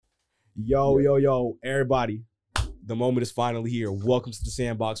Yo, everybody. The moment is finally here. Welcome to the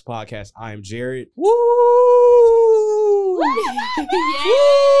Sandbox podcast. I am Jared. Woo! Yeah.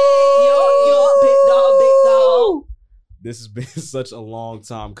 Big dog. This has been such a long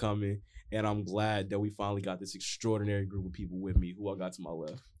time coming, and I'm glad that we finally got this extraordinary group of people with me. Who I got to my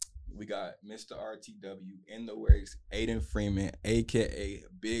left? We got Mr. RTW in the works, Aden Freeman, a.k.a.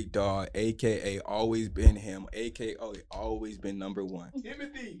 Big Dog, a.k.a. Always Been Him, a.k.a. Always Been Number One.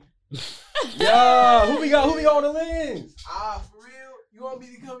 Timothy. Yo, who we got on the lens? For real? You want me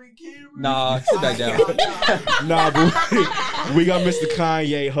to come in camera? Nah, sit back down. Nah, but we got Mr.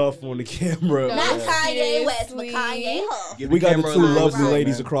 Kanye Huff on the camera. No. Not Kanye Seriously. West, but Kanye Huff. Give We got the camera a two little lovely respect,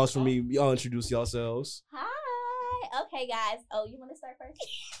 ladies man. across from me. Y'all introduce yourselves. Hi. Okay, guys. Oh, you want to start first?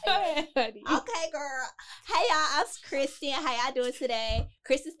 Honey. Okay, girl. Hey, y'all. I'm Kristen. How y'all doing today?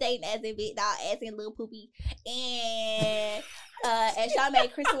 Kristen Staten as in Big Dog, as in Little Poopy. And as y'all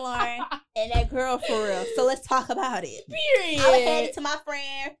made Kristen Lauren and that girl for real. So let's talk about it. Period. I'm going to hand it to my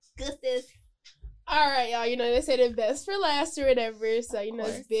friend, Gustis. All right, y'all. You know, they say the best for last or whatever. So, you know,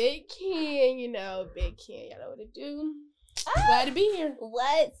 course. it's Big Ken. Big Ken. Y'all know what to do. Glad to be here.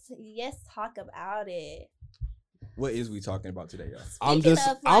 Yes, talk about it. What is we talking about today, y'all? I'm Speaking just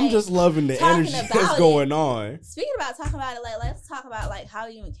of, like, loving the talking energy about that's it. going on. Speaking about talking about it, like, let's talk about, like, how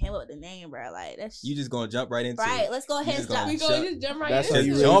you even came up with the name, bro. Like, that's You just gonna jump right into right. it? Let's go ahead and just gonna start. We go just jump right That's into how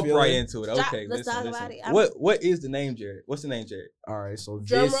you it. Just really jump feel right it? into it. Drop- Okay, let's listen. talk about it. What is the name, Jared? What's the name, Jared? All right, so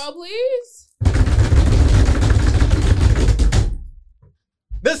Drum this... roll, please.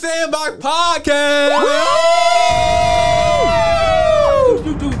 The Sandbox Podcast!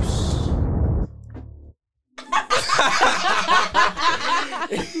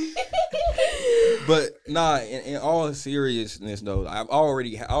 But nah, in all seriousness though, I've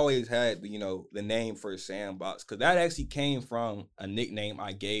always had the name for Sandbox, because that actually came from a nickname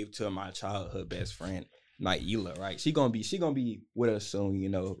I gave to my childhood best friend, Naila. Right, she gonna be with us soon,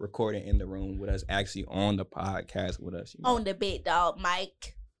 recording in the room with us, actually on the podcast with us. On the Big Dog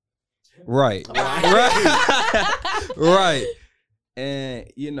mic. Right. Right. And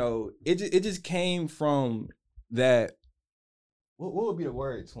it just came from that. What would be the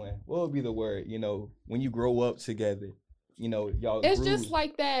word, twin? What would be the word? When you grow up together, y'all. It's grew. just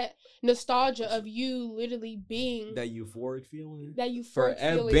like that nostalgia of you literally being That euphoric feeling. that you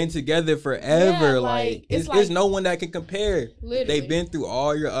forever been together forever. Yeah, like it's there's like- no one that can compare. Literally. They've been through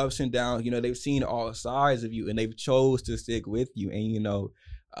all your ups and downs. They've seen all sides of you, and they've chose to stick with you. And a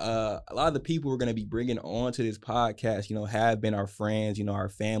lot of the people we're gonna be bringing on to this podcast, have been our friends, our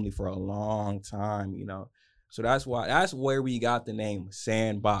family for a long time. So that's where we got the name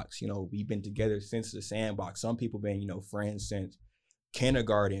Sandbox. We've been together since the Sandbox. Some people been, friends since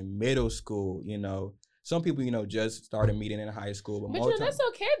kindergarten, middle school, Some people, just started meeting in high school. But But most that's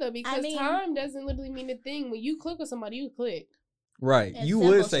okay though, because mean- time doesn't literally mean a thing. When you click with somebody, you click. right. And You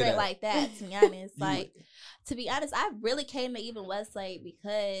simple, would say straight that. like that, to be honest. You Like, to be honest, I really came to even Westlake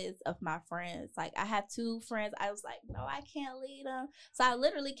because of my friends. Like, I have two friends. I was like, no, I can't leave them. So I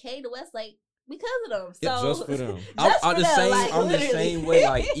literally came to Westlake because of them. So Yeah, just for them. I'm for the them, same. like, I'm the literally. same way.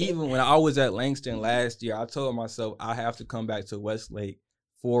 Like even when I was at Langston last year, I told myself I have to come back to Westlake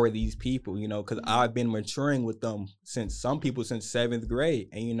for these people, because I've been maturing with them since 7th grade,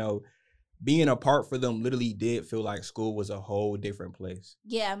 and being apart for them literally did feel like school was a whole different place.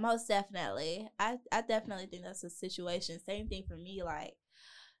 Yeah, most definitely. I definitely think that's a situation. Same thing for me. Like,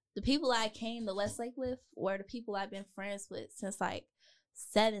 the people I came to Westlake with were the people I've been friends with since like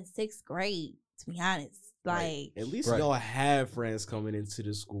 7th, 6th grade, to be honest. Like, At least Right. y'all have friends coming into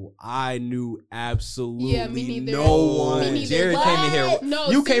the school. I knew absolutely Yeah, me neither. no Me one. neither. Jared came in here. What? No,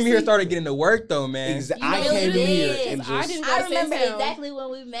 You came here, seriously. started getting to work though, man. I really came in here did. and I just... didn't- I Go to remember Sandtown. exactly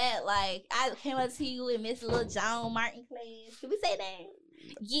when we met. Like, I came up to you and Miss Little John Martin class. Can we say that?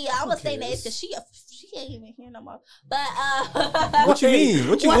 Yeah, I'm gonna say that cares? because she ain't even here no more. But What you mean?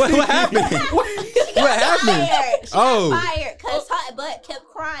 What happened? What happened? Fired. She Oh. got fired because her butt kept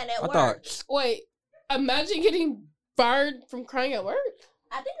crying at I work. thought Wait, imagine getting fired from crying at work.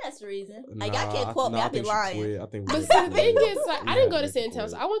 I think that's the reason. Like, y'all can't quote me. I I be think she lying. quit. I think But we see, the did thing that. is, like, We I didn't had go to to Sandtown,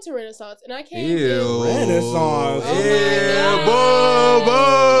 so quit. I went to Renaissance, and I came Ew. in. Renaissance. Oh my Yeah, God. boo,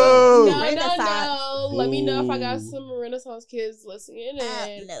 boo. No. Renaissance. Let me know if I got Boo. some Renaissance kids listening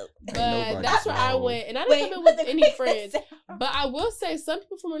in. No. But nobody that's where I knows. went, and I didn't come in what with the any quick friends. sound? But I will say some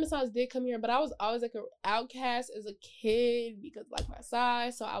people from Renaissance did come here, but I was always like an outcast as a kid because like my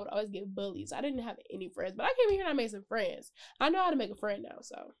size, so I would always get bullied. So I didn't have any friends. But I came here and I made some friends. I know how to make a friend now,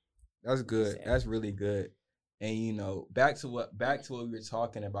 so That's good. That's really good. And back to what we were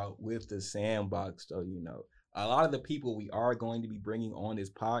talking about with the Sandbox though, a lot of the people we are going to be bringing on this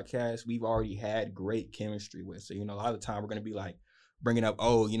podcast, we've already had great chemistry with. So, a lot of the time we're going to be like bringing up,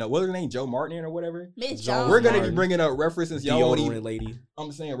 what's her name? Joe Martin or whatever? Miss Joe Jones. We're going to be Martin. bringing up references y'all won't Deodorant even, lady.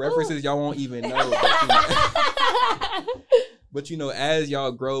 I'm saying references y'all won't even know. But, as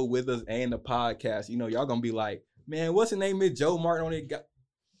y'all grow with us and the podcast, y'all going to be like, man, what's the name? Miss Joe Martin on it?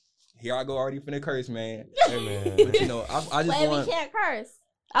 Here I go already finna curse, man. Hey, man. But, I just Wait, want... we can't curse.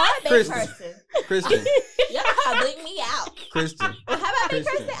 I'm a big Kristen. person. Kristen. Y'all gotta blink me out. Kristen. How about me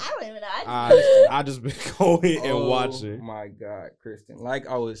Kristen. cursing? I don't even know. I just been going and Oh, watching. my God, Kristen. Like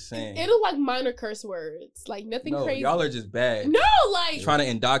I was saying. It'll like minor curse words, like nothing No, crazy. y'all are just bad. No, like Trying to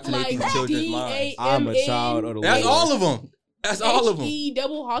indoctrinate like these children's minds. I'm a child of the That's Lord. all of them. That's all of them. HE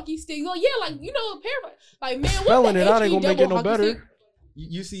double hockey stick. Oh yeah, like paraphrase. Like man, what Spelling the it out HE ain't gonna make double it no hockey better. stick?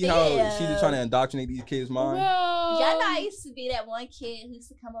 You see how Yeah. she's just trying to indoctrinate these kids' minds? Well, Y'all know I used to be that one kid who used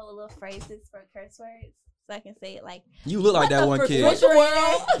to come up with little phrases for curse words. So I can say it like, You look like that one kid. What the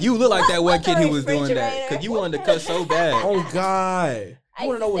world? You look like that one What the kid who was doing that. refrigerator? Because you wanted to cuss so bad. Oh God! I You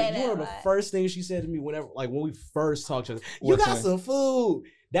want to know used to what? say You that want to know a the lot. first thing she said to me whenever, like when we first talked to her? You What's got that? some food.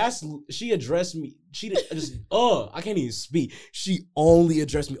 She addressed me. She just I can't even speak. She only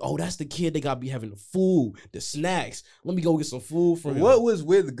addressed me. Oh, that's the kid that got be having the food, the snacks. Let me go get some food for him. What was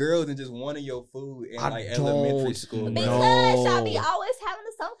with girls and just wanting your food in like elementary school? don't bro? because y'all No. be always having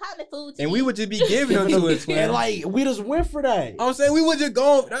some kind of food to And eat. we would just be giving them to us, And man. like we just went for that. I'm saying we would just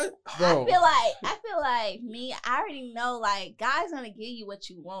go. That, Bro. I feel like me, I already know like God's gonna give you what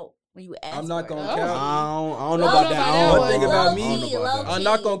you want when you ask. I'm not for it. gonna Oh. cap. I don't know No, about no, that. no, I no. don't One know. thing about I don't me, know about that. I'm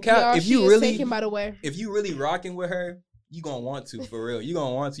not gonna cap. Y'all, If she you is really, taken, by the way. if you really rocking with her, you gonna want to for real. You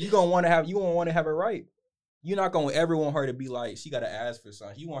gonna want to. You gonna want to have it right. You're not gonna ever want her to be like she gotta ask for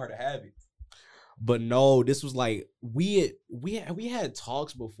something. You want her to have it. But no, this was like we had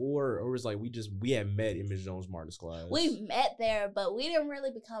talks before, or it was like we had met in Ms. Jones Martin's class. We met there, but we didn't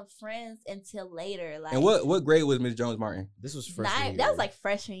really become friends until later. Like, And what grade was Miss Jones Martin? This was freshman year. that was like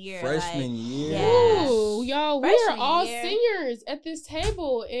freshman year. Freshman like, year. Yeah. Ooh, y'all, we Freshman are all year. seniors at this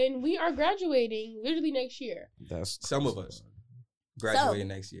table, and we are graduating literally next year. That's Some of us graduating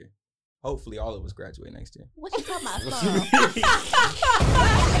next year. Hopefully, all of us graduate next year. What you talking about, son?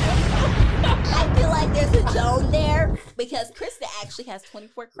 I feel like there's a zone there because Kristen actually has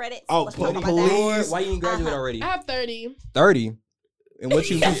 24 credits. Oh, Let's talk about please. that. Lord, why you didn't graduate already? I have 30. 30. And what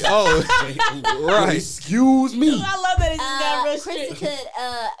you? Oh, right. Excuse me. I love that it's got real Kristen shit.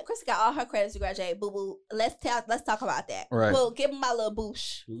 Kristen got all her credits to graduate. Boo boo. Let's talk about that. Right. Well, give him my little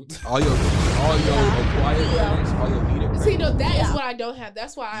boosh. All your acquired credits, all your needed credits. See, no, that is Yeah. what I don't have.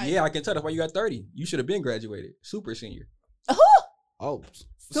 That's why Yeah, I can tell. That's why you got 30. You should have been graduated. Super senior. Oh,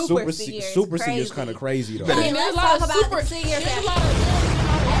 Super senior is super senior is crazy. kind of crazy though. Better- I mean, There's let's a lot talk of about super- the senior there's a family. lot of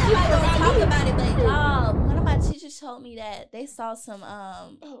Everybody super gonna talk values. about it, but y'all, one of my teachers told me that they saw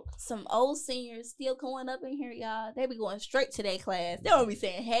some old seniors still going up in here, y'all. They be going straight to their class. They don't be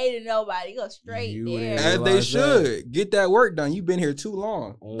saying hey to nobody. Go straight You there. didn't As they realize should. Get that work done. You've been here too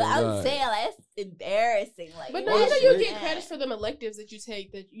long. Oh But my I'm God. saying like that's embarrassing. Like, But Well, no, you know you shit. get credits for them electives that you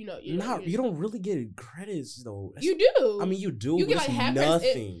take. That you You don't really get credits though. You do. I mean, you do. You but get, like, it's half credits.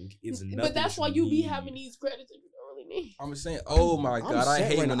 nothing. It's nothing. But that's why that you be need. having these credits that you don't really need. I'm saying, oh my I'm God, I set hate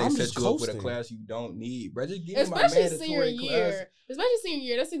right when now. they I'm set just you up with a coasting. class you don't need. Bro, just give me my Especially senior mandatory year. class. Especially senior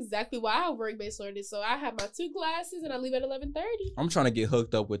year. That's exactly why I have work-based learning. So I have my 2 classes and I leave at 11:30. I'm trying to get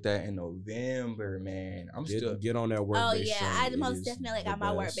hooked up with that in November, man. I'm still. Get on that work. oh yeah, I most definitely got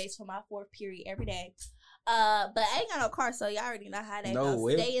my work base for my 4th period every day. But I ain't got no car, so y'all already know how they No go.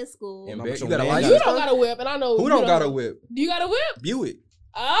 whip. Stay in school. And No, bet but you your got a man license? You don't got a whip, and I know Who you don't got a whip? Do you got a whip? Buick.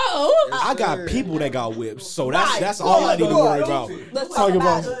 Oh, Yes, I got sir. people that got whips, so Right. that's all I need to worry about. Let's Talk talk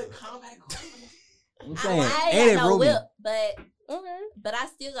about about- it. I'm saying, I and ain't it got no roomy. whip, but okay. I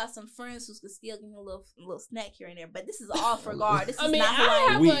still got some friends who could still give me a little snack here and there. But this is off regard. This is I mean, not who I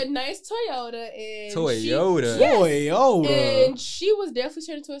I am. have a nice Toyota, and Toyota. Yes. Toyota. and she was definitely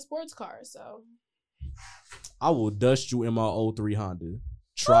turned into a sports car. So I will dust you in my 03 Honda.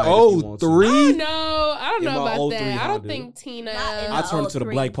 Try it if you want to. 03? I don't know. I don't In know my about 03 that. I don't Honda. think Tina. Not in I turned to the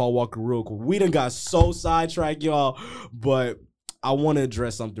 03. Black Paul Walker real quick. We done got so sidetracked, y'all. But I want to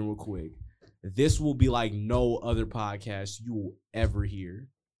address something real quick. This will be like no other podcast you will ever hear.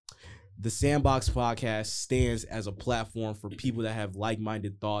 The Sandbox podcast stands as a platform for people that have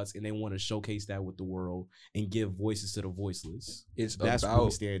like-minded thoughts and they want to showcase that with the world and give voices to the voiceless. It's That's what we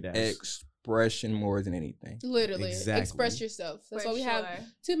about stand as. expression more than anything. Literally, Exactly. express yourself. That's For why we have sure.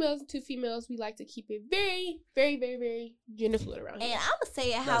 2 males and 2 females. We like to keep it very, very, very, very gender fluid around And here. I'm gonna say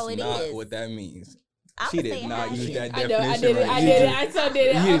it how That's it not is. what that means. I'm She did saying not hi. use that I definition. know, I did it. right. I did it. I so did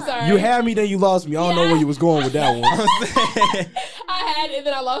it. I'm sorry. You had me, then you lost me. I don't know where you was going with that one. I'm saying, I had it, and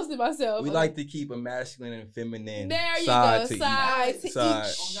then I lost it myself. we like to keep a masculine and feminine There you side go. to Side each to side.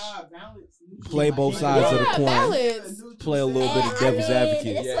 each. Oh God, balance. Play both sides of the Yeah, coin. balance. Play a little bit of And, devil's advocate.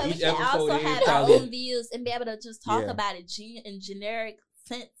 This Yeah, way we each can episode also is have our probably- own views and be able to just talk Yeah. about it in generic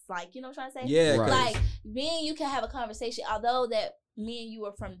sense. Like, you know what I'm trying to say? Yeah, Right. 'cause- Like, me and you can have a conversation, although that me and you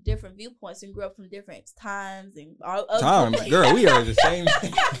are from different viewpoints and grew up from different times and times, girl, we are the same.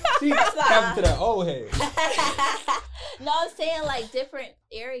 She That's happened to that old head. No, I'm saying like different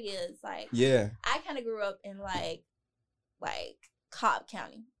areas. Like, Yeah, I kind of grew up in like Cobb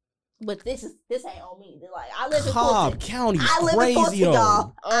County, but this ain't on me. Like, I live in Cobb Fulton. County's I live in crazy Fulton, though.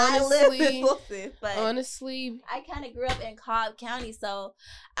 y'all. I live in Honestly, Fulton, but honestly, I kind of grew up in Cobb County, so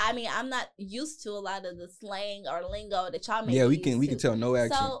I mean, I'm not used to a lot of the slang or lingo that y'all may. yeah, be we can used to. tell no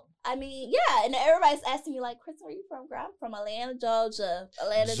accent. So I mean, yeah, and everybody's asking me like, Kristen, where you from? Girl, I'm from Atlanta, Georgia.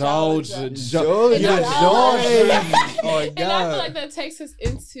 Georgia. Georgia. Yeah, Georgia. Georgia. Oh my and I feel god! like that takes us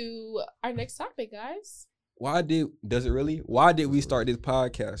into our next topic, guys. Does it really? Why did we start this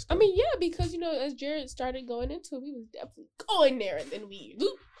podcast? I mean, yeah, because as Jared started going into it, we was definitely going there, and then we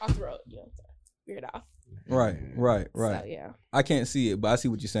off the road, veered off. Right. So yeah, I can't see it, but I see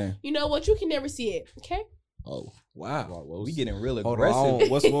what you're saying. you know what? You can never see it. Okay. Oh wow, Wow, we getting real Hold on, I aggressive.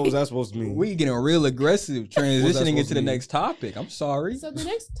 don't- what was that supposed to mean? We getting real aggressive, transitioning supposed into to the mean? next topic. I'm sorry. So the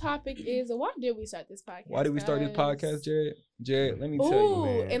next topic is why did we start this podcast? Why did we start this guys? podcast, Jared? Jared, let me tell you, Ooh,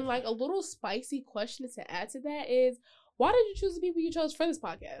 man. and like a little spicy question to add to that is, why did you choose the people you chose for this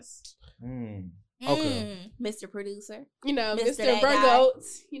podcast? Okay. Mr. Producer, Mr. Mr. That Virgo,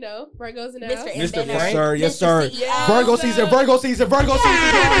 Virgos in the house. Mr. Mr. Inventor, Frank? Sir, yes, sir. CEO. Yeah. Virgo season, Virgo season, Virgo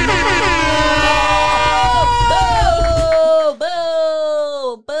season.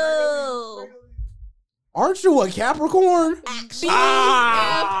 Boo! Boo! Aren't you a Capricorn? Actually,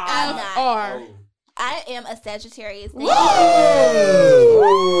 Ah! BFR. I am a Sagittarius. Thank Whoa! you.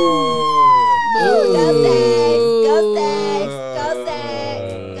 Go Boo. Sags! Go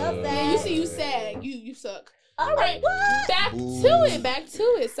Sags! Go Sags! Yeah, you see, you sag. You suck. All right, what? Back Boo. to it. Back to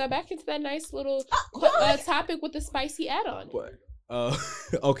it. So back into that nice little What? topic with the spicy add-on.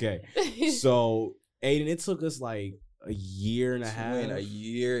 Okay. So, Aden, it took us like a year and a half. In a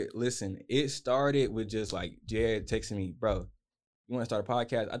year. Listen, it started with just like Jared texting me, bro, you want to start a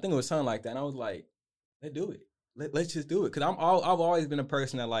podcast? I think it was something like that. And I was like, let's do it. Let's just do it. Because I've always been a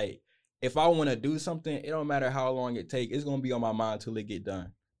person that like, if I want to do something, it don't matter how long it takes. It's going to be on my mind till it get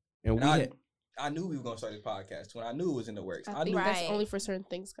done. And we And had, I knew we were going to start this podcast when I knew it was in the works. I I think knew that's Right. only for certain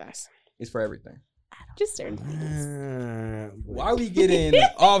things, guys. it's for everything. Just certain things. Why we getting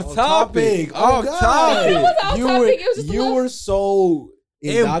off Off topic? topic. Oh, Off God. topic. It was off you topic. were, It was just a you little- were so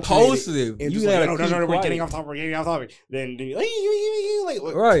Impulsive. And You just gotta like, no, keep we're quiet. getting off topic. We're getting off topic. Then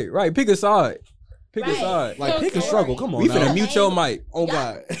like, Right. Pick a side. Pick a Right. side. like pick a So struggle. sorry. Come on, We now. finna mute your mic. Oh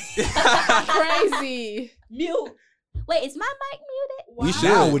God. Crazy. Mute. Wait, is my mic muted? We Wow. should.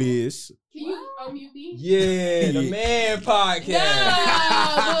 Now it is. Can you unmute me? Yeah, the man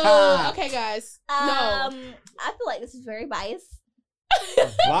podcast. No. Okay, guys. No. I feel like this is very biased.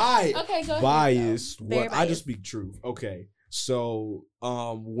 Bias. Okay, go ahead. Biased. Very What? I just biased. speak truth. Okay. So,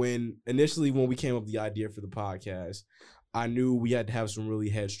 when we came up with the idea for the podcast, I knew we had to have some really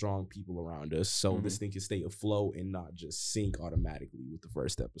headstrong people around us, so this thing could stay afloat and not just sink automatically with the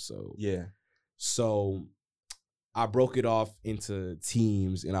first episode. Yeah. So, I broke it off into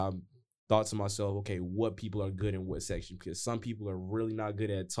teams, and I thought to myself, okay, what people are good in what section? Because some people are really not good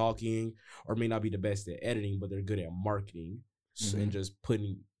at talking, or may not be the best at editing, but they're good at marketing and just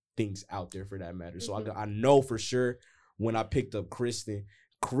putting things out there for that matter. So I know for sure when I picked up Kristen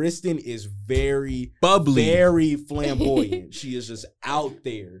is very Bubbly. very flamboyant. She is just out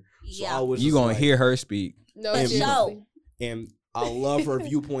there. So Yeah. I was You just gonna like- hear her speak. No, And- seriously. and I love her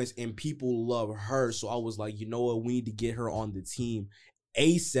viewpoints, and people love her. So I was like, you know what? We need to get her on the team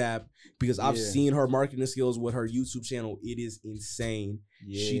ASAP because I've Yeah. seen her marketing skills with her YouTube channel. It is insane.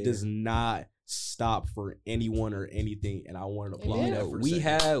 She Yeah. does not stop for anyone or anything, and I wanted to applaud Amen. that for a We second.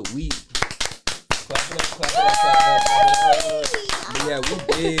 clap it up.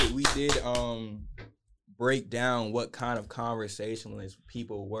 But yeah, we did break down what kind of conversationalists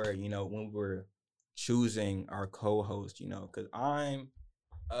people were, when we were choosing our co-host, because I'm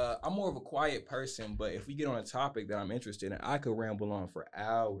I'm more of a quiet person, but if we get on a topic that I'm interested in, I could ramble on for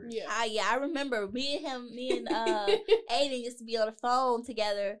hours. Yeah. I remember me and Aden used to be on the phone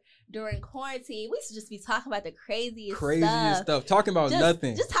together during quarantine. We used to just be talking about the craziest stuff. Talking about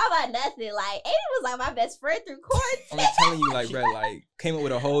nothing. Just talk about nothing. Like Aden was like my best friend through quarantine. I'm telling you, like, bro, like came up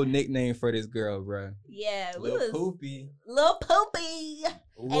with a whole nickname for this girl, bro. Yeah, we Lil was Poopy. Lil Poopy.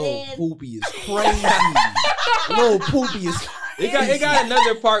 Lil Poopy is crazy. Lil Poopy is crazy. It got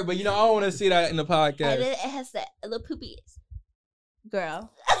another part, but I don't want to see that in the podcast. And then it has that Lil Poopy is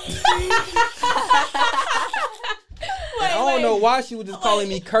girl. I don't know why she was just calling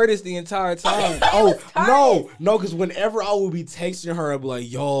me Curtis the entire time. No, because whenever I would be texting her, I'd be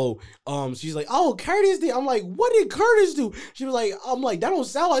like, yo, she's like, oh, Curtis did. I'm like, what did Curtis do? She was like, I'm like, that don't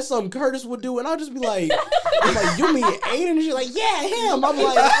sound like something Curtis would do. And I'll just be like, you mean Aden? And she's like, yeah, him. I'm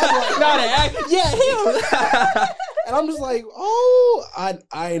like, not an act. Yeah, him. And I'm just like, oh,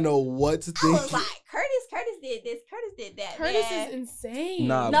 I know what to think. I was like, Curtis did this, Curtis did that. Curtis man. is insane.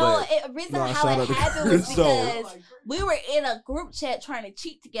 The reason how it happened was because we were in a group chat trying to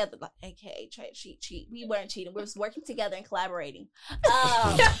cheat together, like AKA try to cheat. We weren't cheating. We were working together and collaborating.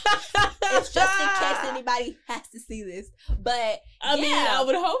 It's just in case anybody has to see this. But I mean, I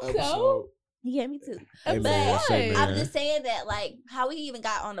would hope so. Yeah, me too. Hey, but man, I'm just saying that, like, how we even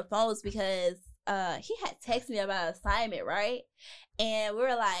got on the phones because he had texted me about an assignment, right? And we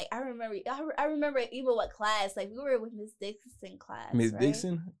were like, I remember even what class, like we were with Miss Dickinson class. Miss right?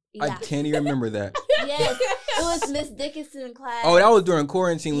 Dixon? Yeah. I can't even remember that. Yes, it was Miss Dickinson class. Oh, that was during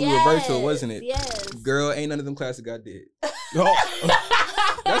quarantine when we were virtual, wasn't it? Yes. Girl, ain't none of them classes got did.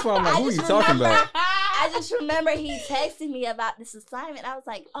 That's why I'm like, who are you talking about? I just remember he texted me about this assignment. I was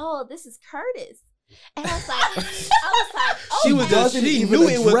like, oh, this is Curtis. And I was like, oh, she knew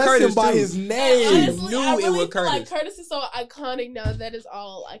it was Curtis by too. his name. Honestly, Knew I really it was feel Curtis. like Curtis is so iconic now. That is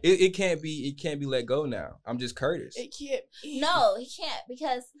all. Like It can't be let go now. I'm just Curtis. it can't. no, he can't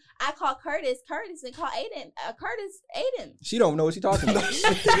because I call Curtis, and call Aden, Curtis, Aden. She don't know what she's talking about. She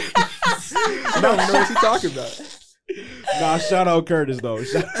don't know what she's talking about. Nah, shout out Curtis though.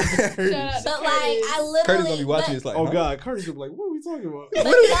 Shout out Curtis. But like, I literally, Curtis gonna be watching this like, Oh huh? God, Curtis would be like, what are we talking about? but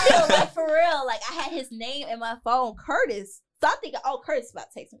no, like for real, like I had his name in my phone, Curtis. So I'm thinking, oh, Curtis is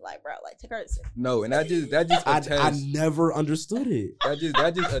about to text me, like, bro, like to Curtis. No, and that just attests. I never understood it.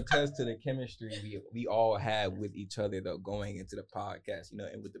 That just attests to the chemistry we all have with each other though, going into the podcast,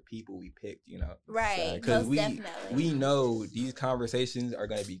 and with the people we picked, Right, because most definitely. we know these conversations are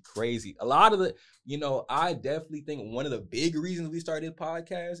gonna be crazy. A lot of the, I definitely think one of the big reasons we started this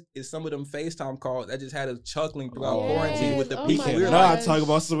podcast is some of them FaceTime calls that just had us chuckling throughout quarantine with the Oh people. my We were God. like, Not talk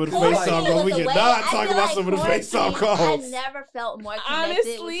about some of the Quarantine FaceTime calls. We was the way- cannot I talk feel about like some of the quarantine, FaceTime calls. I never felt more connected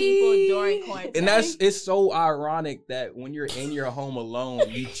with Honestly. people during quarantine. and it's so ironic that when you're in your home alone,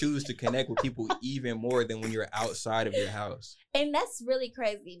 you choose to connect with people even more than when you're outside of your house. And that's really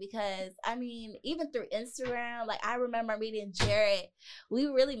crazy because, I mean, even through Instagram, like I remember meeting Jared. We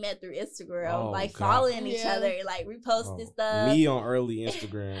really met through Instagram, Oh, like God. following each Yeah. other, like reposting stuff. Me on early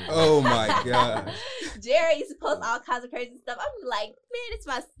Instagram. Oh my God. Jared used to post all kinds of crazy stuff. I'm like, man, it's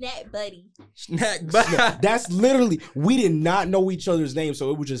my snack buddy. Snack. That's literally, we did not know each other's names,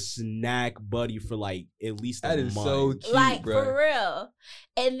 so it was just snack buddy for like at least a That is month. so cute, Like bro. for real.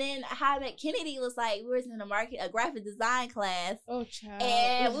 And then how I met Kennedy was like, we were in a graphic design class. Oh, child.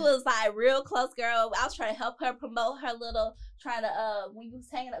 And we was like real close, girl. I was trying to help her promote her little, when you was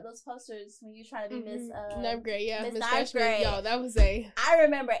hanging up those posters, when you trying to be Miss ninth grade, yeah, Miss Miss ninth freshman. grade. Yo, that was a. I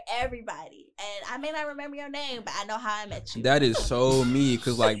remember everybody, and I may not remember your name, but I know how I met you. That is so me,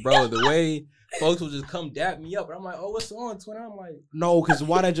 cause like, bro, the way folks will just come dap me up, and I'm like, oh, what's on Twitter? I'm like, No, because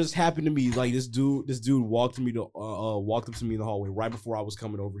why that just happened to me? Like this dude walked up to me in the hallway right before I was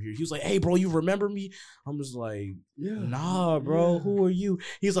coming over here. He was like, "Hey, bro, you remember me?" I'm just like, yeah, "Nah, bro, who are you?"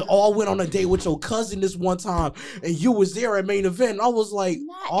 He's like, "Oh, I went on a date with your cousin this one time, and you was there at main event." And I was like,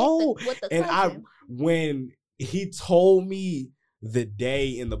 Not "Oh," with the and cousin. when he told me the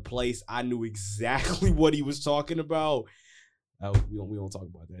day and the place, I knew exactly what he was talking about. We don't talk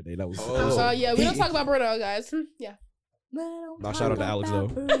about that day. That was. Oh. So yeah, we don't talk about Bruno, guys. Yeah. Nah, shout out to Alex though.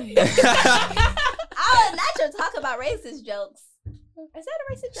 I was not your talk about racist jokes. Is that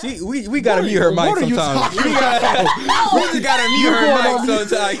a racist joke? We gotta mute her mic What are you sometimes. talking We just gotta mute You're her going mic on mute.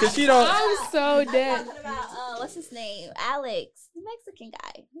 sometimes, cause she don't. I'm so I'm dead. talking about what's his name? Alex, the Mexican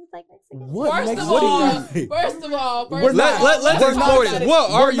guy. He's like Mexican. What? First Next- of what all, do you- first of all, We're not- Let's we're explore not- this. What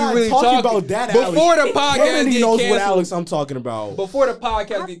We're are you not really talking talking about that, before Alex. the podcast Kennedy get knows what canceled? Alex I'm talking about. Before the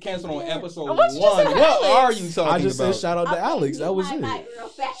podcast get canceled on episode What you just 1, said, what Alex? are you talking I just about? said shout out to Okay, Alex. That was mute it. my mic real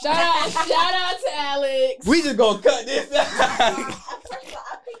fast. shout out to Alex. We just gonna cut this out. First of all,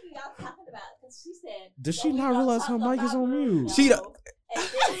 I'm Does she not realize her mic is on mute? She And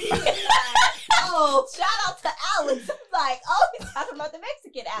then he's like, oh, shout out to Alex. I'm like, oh, he's talking about the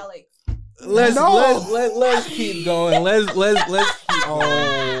Mexican Alex. Let's keep going. Let's keep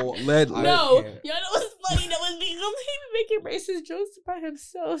Oh, let No, y'all know what's funny? That was because he be making racist jokes by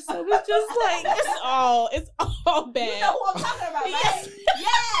himself. So it's just like it's all bad. You know who I'm talking about, right?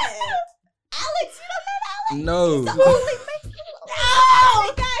 Yeah. Alex, you don't know No. Alex? The only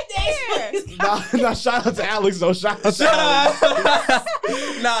Mexican guy here. Nah, shout out to Alex though. Shout out to Alex.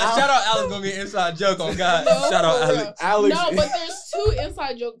 Shout out Alex gonna be an inside joke on God. No, Shout out for real. Alex. Alex. No, but there's 2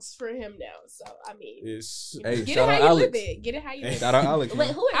 inside jokes for him now. So I mean, Hey, get shout it out how you Alex. live it. Get it how you live it. Shout out Alex. Wait,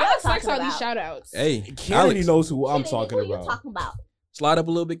 man. who are y'all Alex talking likes all these about? shout outs. Hey, Kennedy Alex. knows who I'm Kennedy, talking who you about. talking about? Slide up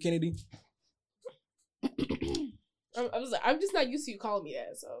a little bit, Kennedy. I'm just not used to you calling me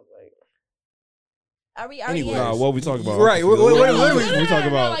that. So like. Are we already Anyways. Nah, what we talking about? Right, what are we talking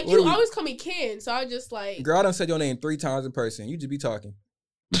about? Like What are you we- always call me Ken, so I just like. Girl, I done said your name 3 times in person. You just be talking.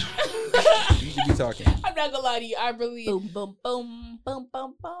 You just be talking. I'm not gonna lie to you. I really. Boom, boom, boom, boom,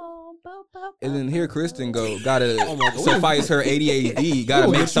 boom, boom, boom, boom. And then here Kristen gotta Oh my God. suffice her ADHD. Gotta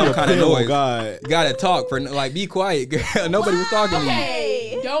We'll make get some you a kind of pill, noise. God. Gotta talk for like be quiet, girl. Nobody was talking to you.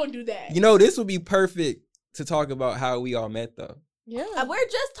 Okay, don't do that. You know this would be perfect to talk about how we all met though. Yeah. We're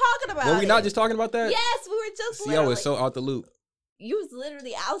just talking about Were we not it. just talking about that? Yes, we were just See, I was so out the loop. You was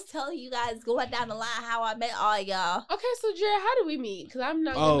literally, I was telling you guys going down the line how I met all y'all. Okay, so Jared, how did we meet? Because I'm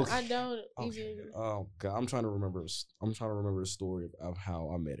not. Oh, Gonna, I don't Okay. even. Oh God, I'm trying to remember a story of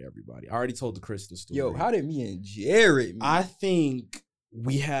how I met everybody. I already told the Kristen story. Yo, how did me and Jared meet? I think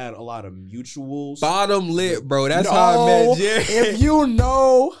we had a lot of mutuals. Bottom lip, bro. That's how I met Jared. If you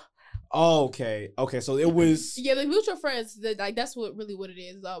know. Oh, okay. So it was. Yeah, the mutual friends. That's what it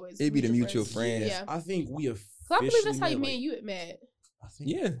is. It's always. It'd be the mutual friends. Yeah. I think we officially. So I believe that's how you met, me and you met. I think.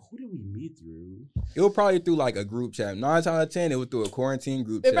 Yeah. Who did we meet through? It was probably through like a group chat. 9 times out of 10, it was through a quarantine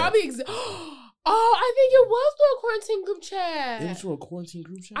group It chat. probably. Oh, I think it was through a quarantine group chat. It was through a quarantine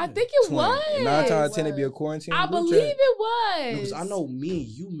group chat. I think it Twin. was. 9 times out of 10, it'd be a quarantine I group believe chat. it was. Because I know me and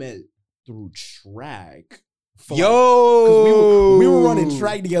you met through track. For Yo, we were running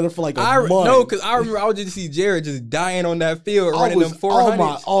track together for like a month. No, because I remember I was just see Jared just dying on that field running them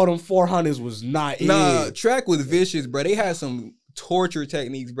 400s. All them 400s was not Nah, it. track was vicious, bro. They had some torture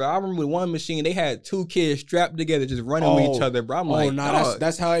techniques, bro. I remember with one machine, they had 2 kids strapped together just running with each other, bro. I'm like, nah,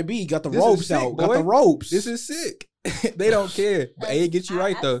 that's how it be. Got the This is ropes sick, out. boy. Got the ropes. this is sick. They don't care. But hey, it gets you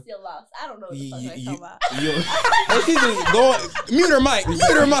right, though. I'm still lost. I don't know what the fuck You- you're talking about. Hey, she's just going, mute her mic. Mute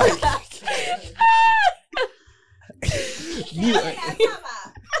her mic. Yeah, I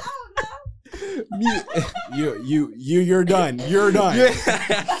don't know. Mute. You're done. You're done.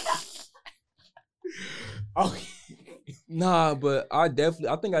 Yeah. Okay. Nah, but I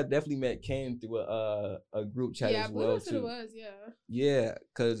think I definitely met Ken through a group chat Yeah, I as believe well that's what it too. was. Yeah. Yeah,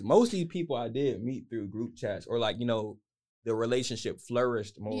 because most of these people I did meet through group chats, or like the relationship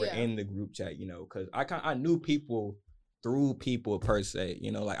flourished more Yeah. in the group chat. Because I knew people through people per se.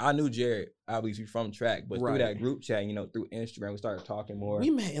 Like I knew Jared obviously from track, but Right. through that group chat, through Instagram, we started talking more. We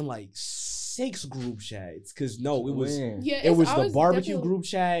met in like 6 group chats. Cause no, it was When? Yeah. it was I the barbecue definitely- group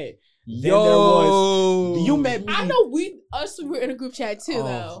chat. Then Yo, there was you met me. I know us were in a group chat too, Oh.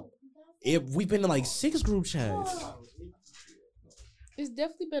 though. We've been in like 6 group chats. It's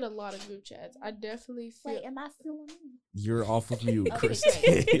definitely been a lot of group chats. I definitely feel. Wait, am I still on? You're off of mute, Okay.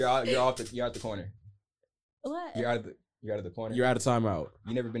 Kristen. you're out the corner. What? You're out of the corner. You're out of timeout.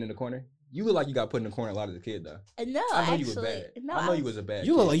 You never been in the corner? You look like you got put in the corner a lot as a kid though. No, I know actually. you was bad. No, I know you was a bad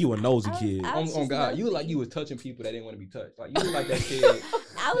You look kid. like you a nosy I was- kid. I was On just God, you look like nosy. you was touching people that didn't want to be touched. Like you look like that kid.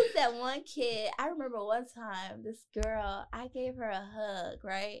 I was that one kid. I remember one time, this girl, I gave her a hug,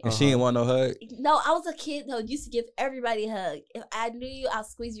 right? And she didn't want no hug. No, I was a kid who used to give everybody a hug. If I knew you, I'll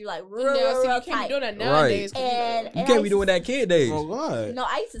squeeze you like real, Now, real, see, real you can't tight. be doing that nowadays. 'cause, And- You I can't be used doing that kid days. Oh God. No,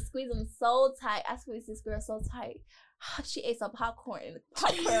 I used to squeeze them so tight. I squeezed this girl so tight. She ate some popcorn and the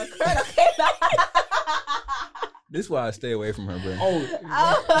popcorn kernel came out. This is why I stay away from her, bro.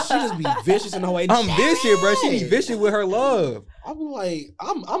 Oh, she just be vicious in her way. I'm vicious, bro. She be vicious with her love. I'm like,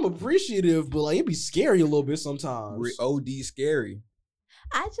 I'm appreciative, but like it be scary a little bit sometimes. OD scary.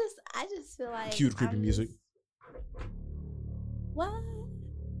 I just feel like Cute creepy I'm music. just- What?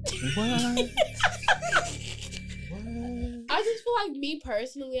 What? I just feel like me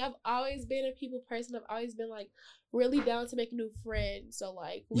personally, I've always been a people person. I've always been like really down to make new friends. So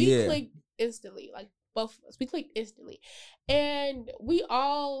like we Yeah. clicked instantly, like both of us. We clicked instantly. And we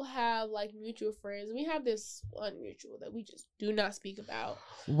all have like mutual friends. We have this one mutual that we just do not speak about.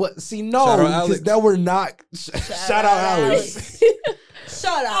 What? See, Shout no, out Alex. because that we're not. Shout out Alex.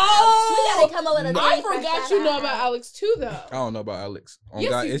 Shut up. Oh, We gotta come up with a name. I for forgot shout you know out about Alex. Alex too, though. I don't know about Alex. On Yes,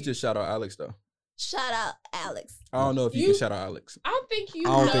 God, you- it's just shout out Alex though. Shout out Alex. I don't know if you You- can shout out Alex. I think you I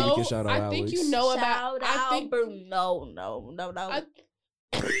don't know. think you can shout out I think you Alex. know Shout about. I out think Bruno. No. I-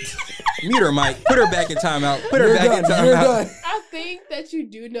 Mute her, Mike. Put her back in timeout. Put her You're back done. in timeout. You're done. I think that you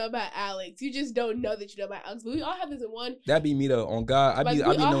do know about Alex. You just don't know that you know about Alex. But we all have this one. That'd be me though. On God, I Like, be we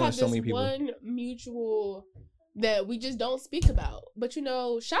all knowing have so this many people. one mutual that we just don't speak about. But shout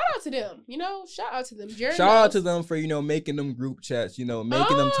out to them. Shout out to them. Jerry Shout out knows. to them for making them group chats.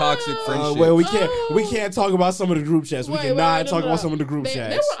 Making them toxic Oh. friendships. Well, we Oh. can't talk about some of the group chats. We Wait, cannot no, talk no. about some of the group They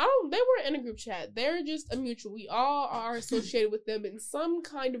chats. weren't in a group chat. They're just a mutual. We all are associated with them in some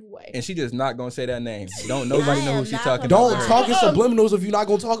kind of way. And she just not gonna say that name. Don't nobody I know who am she's not talking gonna Don't about. talk in Uh-uh. subliminals if you're not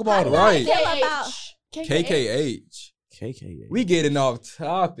gonna talk about it. Right. KKH. KKH. We getting off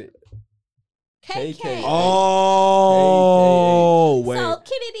topic. KK. Oh, wait. So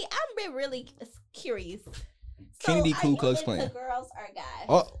Kennedy, I'm been really curious. So Kennedy are Ku you Klux into Klan. girls or guys?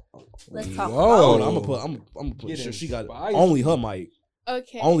 Oh, Let's talk Whoa. hold on. I'm gonna put. Getting She got spicy. only her mic.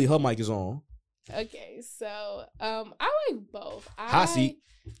 Okay. Only her mic is on. Okay. So I like both. Hot seat.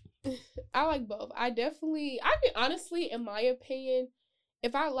 I like both. I can honestly, in my opinion,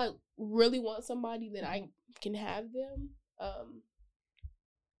 if I like really want somebody, then I can have them.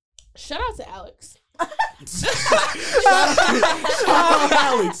 Shout out to Alex. Shout out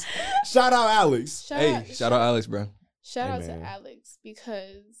Alex. Shout out Alex. Hey, shout out Alex, bro. Shout Hey, out man. to Alex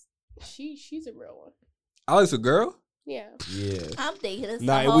because she's a real one. Alex a girl? Yeah. Yeah. I'm thinking it's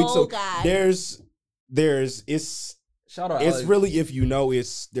Nah, the we whole took. guy. There's. It's Shout out it's Alex. really, if you know,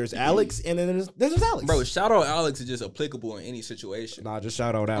 there's Alex and then there's Alex. Bro, shout out Alex is just applicable in any situation. Nah, just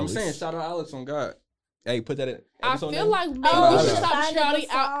shout out Alex. I'm saying shout out Alex on God. Hey, put that in. I episode feel name. like maybe Oh, we we should should stop find a shouting good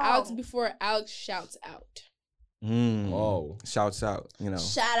out Alex song. before Alex shouts out. Oh. Shouts out,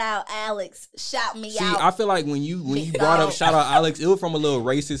 Shout out Alex. Shout me See, out. I feel like when you Big brought up dog. shout out Alex, it was from a little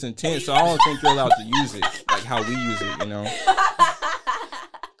racist intent, so I don't think you're allowed to use it like how we use it,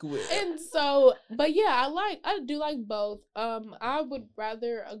 And so, but yeah, I do like both. I would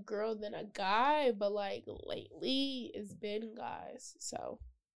rather a girl than a guy, but like lately it's been guys. So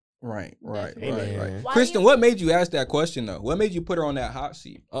Right. Amen. Why Kristen, you- what made you ask that question though? What made you put her on that hot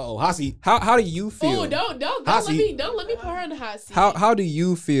seat? Uh-oh, hot seat. How do you feel? oh, don't Hot let seat. me put her in the hot seat. How do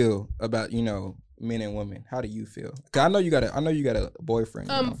you feel about men and women? How do you feel? 'Cause I know you got a boyfriend.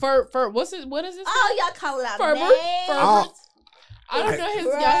 for what is this? Oh, y'all calling out Ferber? names. Ferber? I don't know his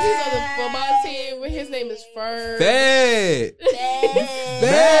y'all. He's on the Right. football team, but his name is Ferb. Fed. Fed.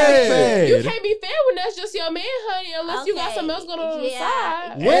 Fed. You can't be fair when that's just your man, honey, unless you got Okay, something else going on yeah. the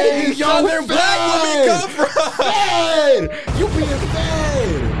side. Where Hey, did y'all where black women come from? Fed. You being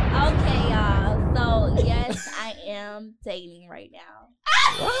fed. Okay, y'all. So yes, I am dating right now.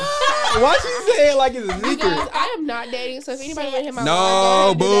 Why she say it like it's a You secret? guys, I am not dating, so if anybody want to hit my No,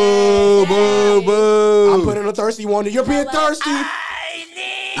 line, go boo, ahead and do boo, that. boo. I'm putting a thirsty one. You're being Hello. thirsty.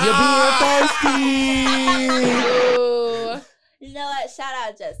 You're being thirsty. Ooh. You know what? Shout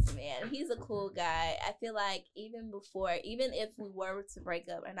out Justin, man. He's a cool guy. I feel like even if we were to break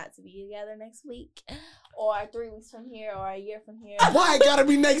up and not to be together next week, or 3 weeks from here, or a year from here, Why it gotta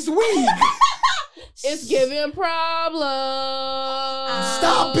be next week? It's giving problems.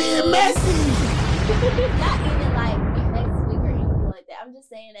 Stop being messy. not even like next week or anything like that. I'm just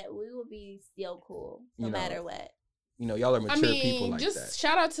saying that we will be still cool no You know, matter what. Y'all are I mature people mean, like just that.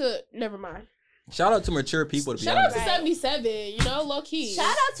 shout out to never mind. Shout out to mature people to be Shout out honest. to 77, low key. Shout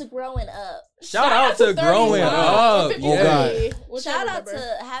out to growing up. Shout out to 31, growing or up. 53, Oh, God. whichever Shout out number.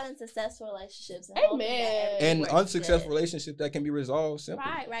 to having successful relationships and Amen. hoping that everything And works unsuccessful good. relationships that can be resolved simply.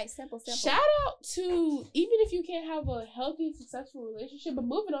 Right, simple. Shout out to, even if you can't have a healthy, successful relationship, but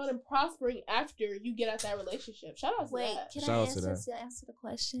moving on and prospering after you get out that relationship. Shout out to Wait, that. can Shout I out to answer the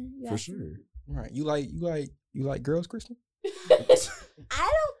question? You For asked me? sure. Right. You like girls, Kristen? I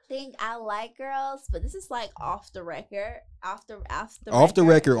don't think I like girls, but this is like off the record. Off the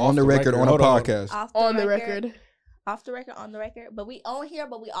record, on the record, on a Hold on. podcast. Off On the record. Off the record, on the record. But we on here,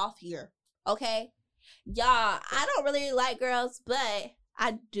 but we off here. Okay? Y'all, I don't really like girls, but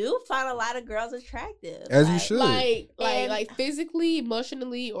I do find a lot of girls attractive. As you should. Like physically,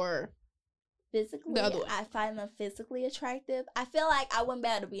 emotionally, or Physically, The other way. I find them physically attractive. I feel like I wouldn't be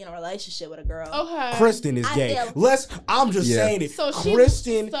able to be in a relationship with a girl. okay. Kristen is I gay. feel- I'm just Yeah. saying it. So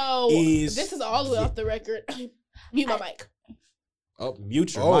Kristen this is. is all the way off the record. Mute my mic. Oh,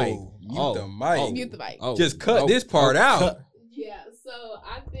 mute your mic. Mute the mic. Mute the mic. Oh, Just cut oh, this part out. cut. Yeah. So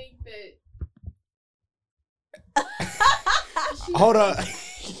I think that Hold on.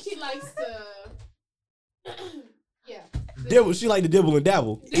 she likes to. Yeah. Dibble. She like to dibble and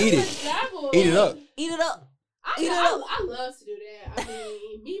dabble. Eat it. Dabble. Eat it up. Eat it up. I love to do that. I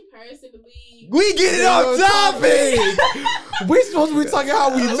mean, me personally. We get it off topic. We supposed to be talking how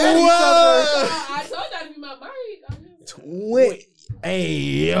we met each other. I told y'all to be my married. Hey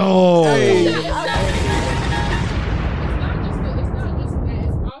yo. Hey. It's not just that.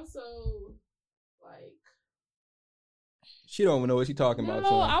 It's also like. She don't even know what she talking No, about.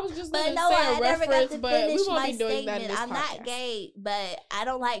 Son. I was just But gonna no, say I a never got reference, to but finish we won't my be doing that in statement. this I'm podcast. not gay, but I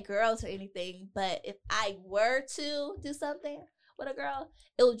don't like girls or anything. But if I were to do something with a girl,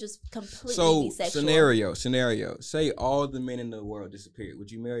 it would just completely So be sexual. scenario. Say all the men in the world disappeared.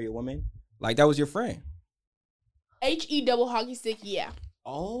 Would you marry a woman? Like that was your friend. HE double hockey stick, yeah.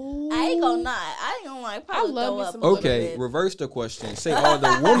 Oh. I ain't gonna lie. I ain't gonna lie. Probably love throw me up some a little Okay, bit. reverse the question. Say all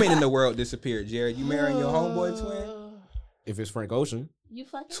the women in the world disappeared. Jared, you marrying your homeboy twin? If it's Frank Ocean. You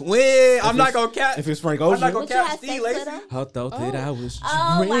fucking. Twin. I'm If not it's- gonna cap. If it's Frank I'm Ocean. not gonna Would you cap have Steve sex Lacy. with him? I thought that I was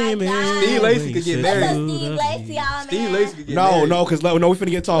Oh my dreaming. God. Steve Lacy could get What's married. up, Steve Lacy on Steve there? Lacy could get No, married. no, because no, we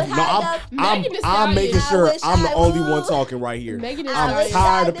finna get talking. But No, how Megan Thee I'm making Stallion. sure I wish I'm the I only knew. one talking right here. Megan Thee I I'm wish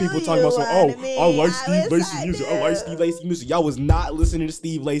Stallion. tired of I people knew talking about you some. wanted Oh, me. I like I Steve wish Lacy I music. I like knew. Steve Lacy music. Y'all was not listening to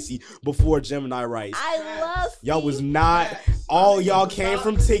Steve Lacy before Gemini Rights. I love. Y'all was Steve. not. All y'all came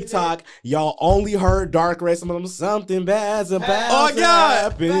from TikTok. Y'all only heard Dark Red. Something bad's about Oh, to God.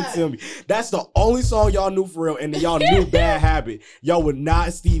 happen to me. That's the only song y'all knew for real, and y'all knew Bad Habit. Y'all were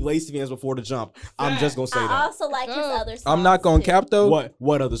not Steve Lacy fans before the jump. I'm just gonna say I that. also like his other songs. I'm not gonna too. cap though.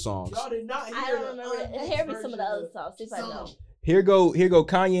 What other songs? Y'all did not hear I don't remember. Hear me some of the other songs. See if I know. Here go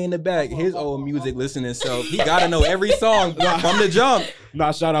Kanye in the back. His old music listening self. He gotta know every song from the jump.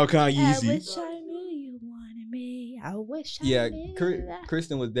 Nah, shout out Kanye I Easy. wish I knew you wanted me. I wish I Yeah, knew.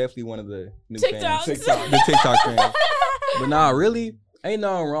 Kristen was definitely one of the new TikToks. fans. The TikTok fans. But nah, really, ain't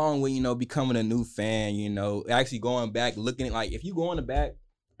nothing wrong with, becoming a new fan, actually going back, looking at, like, if you go in the back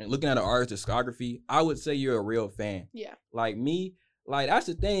and looking at an artist's discography, I would say you're a real fan. Yeah. Like me, like, that's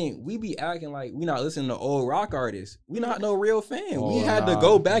the thing. We be acting like we not listening to old rock artists. We not no real fan. Oh, we had nah. to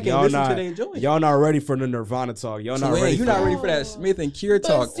go back and Y'all listen not- to their joint. Y'all not ready for the Nirvana talk. Y'all not Twin, ready. you for not it. ready for that Smith and Cure But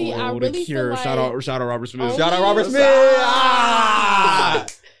talk. see, I Oh, really the Cure. feel Shout like out Robert Smith. only- Shout out Robert Smith. Ah!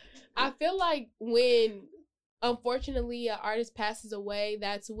 I feel like when, unfortunately, an artist passes away,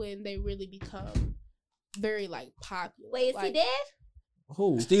 that's when they really become very, like, popular. Wait, is he Like, dead?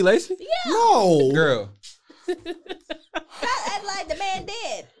 Who? Steve Lacy? No. Girl. That, like the man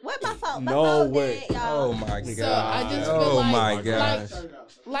dead. What my phone? My No phone way. dead, y'all. Oh my god. So I just feel oh like- my like- gosh.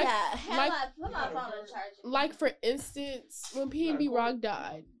 like, Yeah, have like, put my phone on charge. like, for instance, when P&B Rock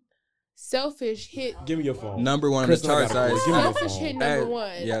died, Selfish hit Give me your phone. Number one on the Kristen, I chart gotta size. go. Give me your Selfish phone. hit number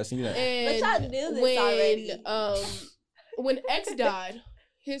one. Yeah, I seen that. And But y'all knew this already. When X died,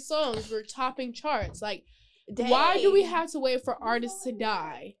 his songs were topping charts. Like, Dang. why do we have to wait for artists to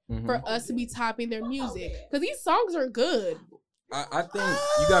die Mhm. for us to be topping their music? Because these songs are good. I think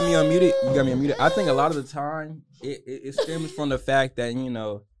you got me unmuted. I think a lot of the time it stems from the fact that,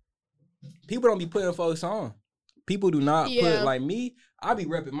 people don't be putting folks on. People do not Yeah. put, like me, I be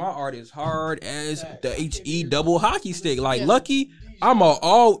repping my artist hard as the HE double hockey stick. Like Yeah. Lucky, I'ma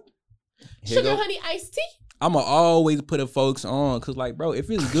Sugar Honey Iced Tea. always put a folks on. Cause like, bro, if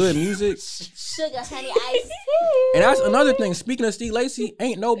it's good music, Sugar honey ice. and that's another thing. Speaking of Steve Lacy,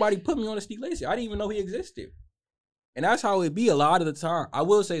 ain't nobody put me on to Steve Lacy. I didn't even know he existed. And that's how it be a lot of the time. I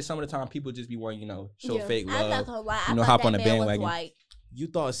will say some of the time people just be wanting, show Yeah. fake I'm not love. gonna lie. I You know, thought hop that on the man was bandwagon. white. You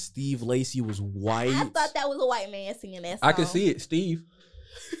thought Steve Lacy was white? I thought that was a white man singing that song. I can see it, Steve.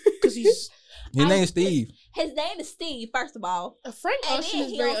 Because he's. His name's Steve. His name is Steve, first of all. Frank And Ocean then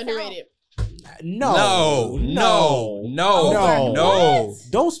is he very don't underrated. No. No.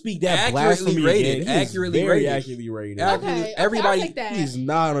 Don't speak that Accurately blasphemy rated. again. He is Accurately very rated. accurately rated. Okay, Everybody- I'll take that. He's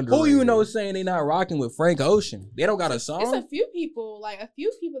not underrated. Who you know saying they not rocking with Frank Ocean? They don't got a It's a song, few people, that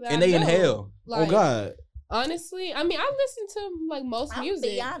and I they know. in hell. Like, Oh God. honestly, I mean, I listen to like most I'm music.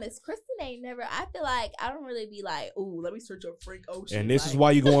 be honest, Kristen ain't never. I feel like I don't really be like, ooh, let me search up Frank Ocean. And this like, is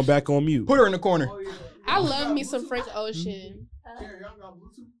why you going back on mute. Put her in the corner. Oh, yeah. I You love got me some Bluetooth? Frank Ocean. Karen, y'all got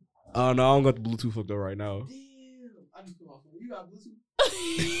Bluetooth? Oh no, I don't got the Bluetooth hooked up right now. Damn. I need to put my phone. You got Bluetooth?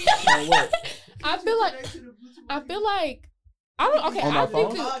 I feel like Connect to the Bluetooth I right feel like I don't okay. On I my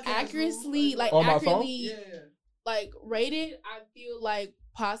think phone? to accurately like On my phone? accurately here? Yeah. like rated, I feel like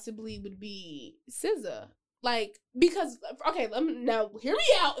possibly would be SZA. Like because okay, let me now hear me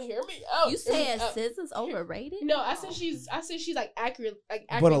out. You hear me said out. SZA's overrated? No, I said she's like accurate. Like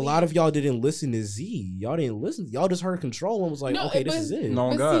But a accurately- lot of y'all didn't listen to Z. Y'all didn't listen. Y'all just heard Control and was like, No, okay, but- this is it. No.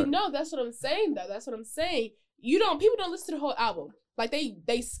 But God. see, no, that's what I'm saying though. That's what I'm saying. People don't listen to the whole album. Like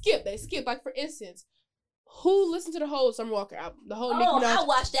they skip. Like for instance, Who listened to the whole Summer Walker album? The whole Nicki Oh, Minaj. I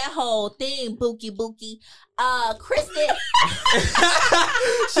watched that whole thing, Bookie. Kristen.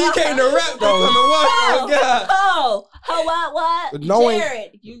 She came to rap though. Oh God. What? Knowing-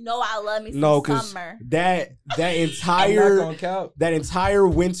 Jared, you know I love me some No, because Summer. that I'm entire not gonna count. that entire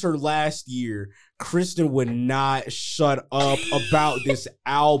winter last year, Kristen would not shut up about this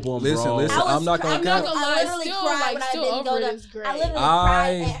album, Listen, bro. listen. I'm not gonna I'm not count. gonna I lie. literally Still, cried like, when I still didn't over go it to- is great. I literally I-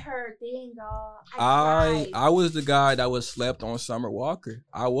 cried at her thing, dog. I was the guy that was slept on Summer Walker.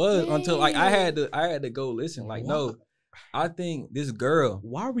 I was until like I had to go listen. Like, no, I think this girl.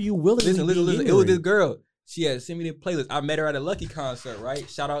 Why were you willing? Listen. It was this girl. She had sent me the playlist. I met her at a Lucky concert, right?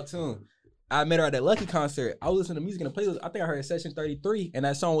 Shout out to him. I met her at that Lucky concert. I was listening to music in the playlist. I think I heard Session 33 and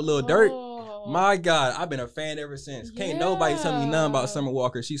that song with Lil Durk. Oh. My God, I've been a fan ever since. Can't nobody tell me nothing about Summer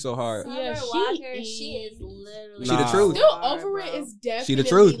Walker. She's so hard. Yeah, Summer she Walker, is. she is literally She the truth. Still hard, over it bro. is definitely She the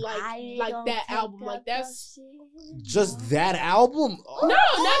truth. I ain't like gonna that take album. up Like that's your just that album. no, not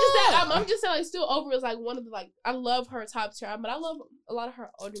just that album. I'm just saying like still over is like one of the like I love her top tier album, but I love a lot of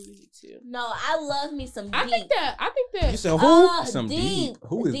her older music too. No, I love me some deep. I think that You said who? Some deep.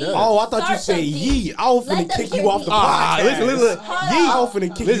 Who is that? Oh, I thought you Start said some Yee. I was Let finna them kick hear you off me. the Ah, podcast. listen. Hold Yee, I up. was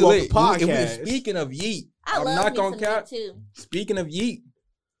finna kick you off the If we podcast. speaking of Yeet, I I'm love not me gonna some cap. deep too. Speaking of Yeet,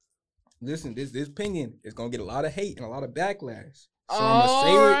 listen, this opinion is gonna get a lot of hate and a lot of backlash. So I'm gonna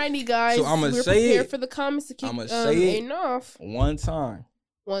say alrighty, guys. So I'ma We're say prepared it. for the comments to kick I'ma say it. Aden off. one time.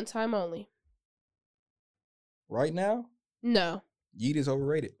 One time only. Right now, No. Yeet is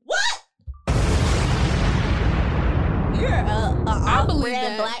overrated. You're a I believe off-brand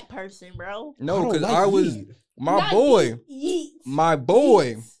that. black person, bro. No, I don't because like I was Yeet. my Not boy, Yeet. my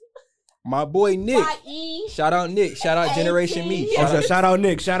boy, my boy Nick. Y-E. Shout out Nick. Shout out Generation Me. AT. Shout out, Shout out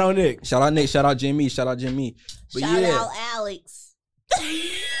Nick. Shout out Nick. shout out Nick. Shout out Jimmy. Shout out Jimmy. But Shout yeah, out Alex.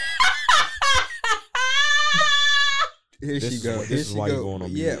 here This she is go. why- this Here is she why you go. going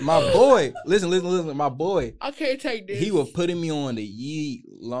on Yeah, mute. my boy. Listen. My boy. I can't take this. He was putting me on the Yeet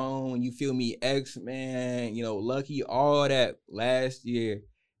Loan, you feel me, X-Man, Lucky, all that last year.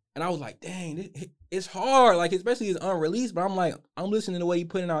 And I was like, dang, it's hard. Like, especially it's unreleased, but I'm like, I'm listening to the way he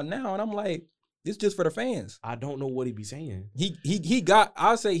putting out now, and I'm like, this just for the fans. I don't know what he be saying. He got,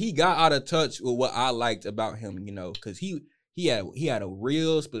 I'll say he got out of touch with what I liked about him, because he had a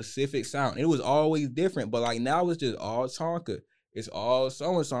real specific sound. It was always different, but like now it's just all Tonka. It's all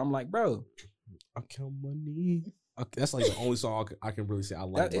so-and-so. I'm like, bro. I count money. That's like the only song I can really say I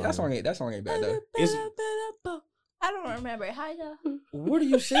like. That song ain't bad though. I don't remember it. How you go? What are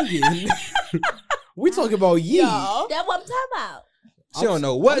you singing? We talking about Yee. Y'all. That's what I'm talking about. She don't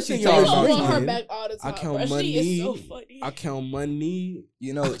know what I'm she singing talking I about about. want her Yeet. back all the time. I count bro. money. She is so funny. I count money.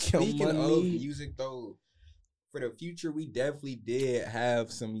 Count Speaking of money. music though, for the future, we definitely did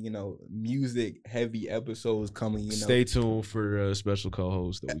have some, music heavy episodes coming. Stay tuned for a special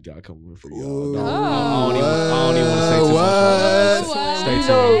co-host that we got coming for y'all. Ooh. No, I don't even want to say too much. What? Stay What?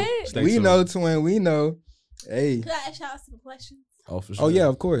 tuned. Stay We tuned. know, twin. We know. Hey. Could I ask y'all some questions? Oh, for sure. Oh yeah,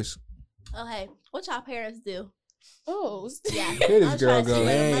 of course. Okay. What y'all parents do? Oh, Yeah. Here this I'm girl trying to see go. where the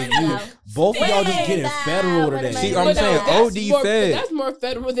Man, money you- go. Both of y'all just Wait, getting nah, federal wait a today. minute. See, I'm But saying that's OD more, fed. That's more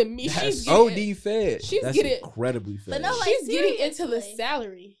federal than me. That's She's OD getting, fed. she's That's getting, incredibly fair. But no, like, she's getting into the seriously.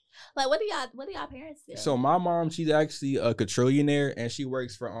 salary. Like, what do y'all parents do? So my mom, she's actually a quadrillionaire, and she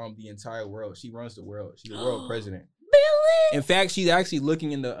works for the entire world. She runs the world. She's the world president. Billy. In fact, she's actually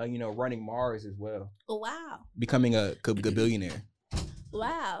looking into running Mars as well, Wow. becoming a billionaire.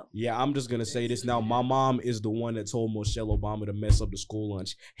 Wow. Yeah, I'm just gonna say this now. My mom is the one that told Michelle Obama to mess up the school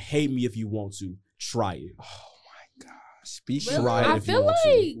lunch. Hate me if you want to. Try it. Oh my God. Speaking Really? Try it I if you feel want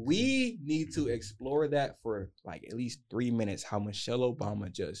like we need to explore that for like at least 3 minutes. How Michelle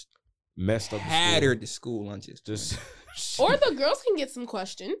Obama just Messed up the pattered the school lunches. Just or the girls can get some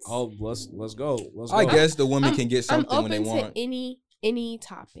questions. oh, let's go. Let's go. I guess the women I'm- can get I'm something when they open want. to any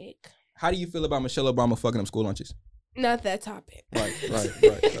topic. How do you feel about Michelle Obama fucking up school lunches? Not that topic. Right.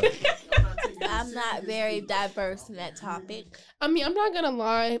 I'm not very diverse in that topic. I mean, I'm not gonna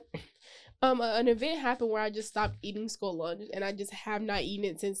lie. An event happened where I just stopped eating school lunch, and I just have not eaten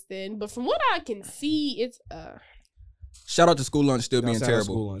it since then. But from what I can see, it's Shout out to school lunch still being Outside of terrible.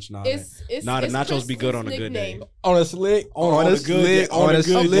 School lunch. Nah, it's Nah, the it's nachos be good on a Kristen's good day. nickname. On a slick, On a good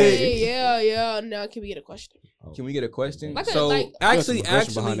Okay, day. yeah. Now can we get a question? Can we get a question? Like a- So like- actually, There's some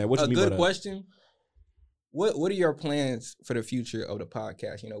aggression behind that. What you a mean by good that? question. What are your plans for the future of the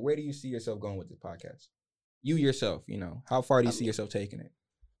podcast? Where do you see yourself going with this podcast? You yourself, how far do you see yourself taking it?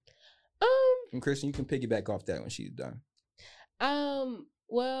 And Kristen, you can piggyback off that when she's done.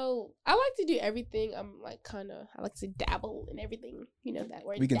 Well, I like to do everything. I'm like I like to dabble in everything. You know that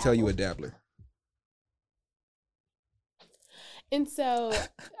word. We can tell you a dabble. dabbler. And so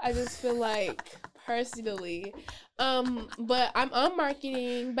I just feel like personally, but I'm on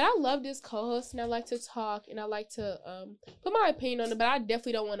marketing, but I love this co-host and I like to talk and I like to put my opinion on it, but I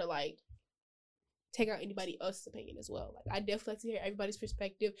definitely don't want to like take out anybody else's opinion as well. Like I definitely like to hear everybody's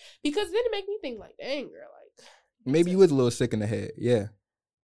perspective because then it make me think like, dang girl, like Maybe you was a little sick in the head. Yeah.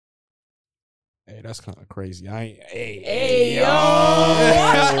 Hey, that's kind of crazy. I ain't. Hey, yo.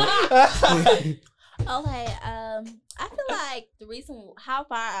 Okay, I feel like the reason how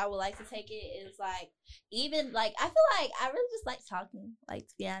far I would like to take it is like even like I feel like I really just like talking. Like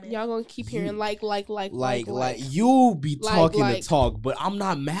to be honest, y'all gonna keep hearing like you be talking like. to talk, but I'm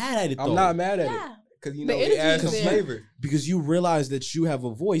not mad at it though. I'm not mad at it. yeah. Because, you The know, it energy adds is some there. flavor. Because you realize that you have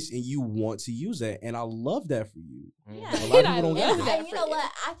a voice and you want to use that, and I love that for you. Yeah. A lot of people don't I love get that. And you know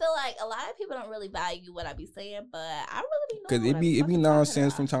what? I feel like a lot of people don't really value what I be saying, but I really be knowing Because what I it be fucking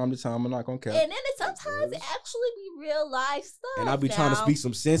nonsense talking from about. time to time. I'm not going to And cap. then sometimes it actually be real life stuff. And I be trying to now. speak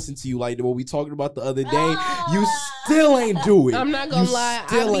some sense into you, like what we talking about the other day. Ah. You still ain't do it. I'm not gonna You lie.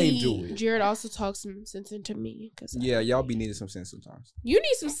 Still ain't do it. Jared also talks some sense into me because Yeah, y'all be needing some sense sometimes. you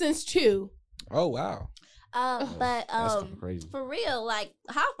need some sense too. Oh, wow. But That's kind of crazy. for real, like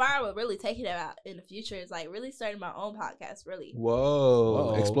how far I would really take it out in the future is like really starting my own podcast. Really.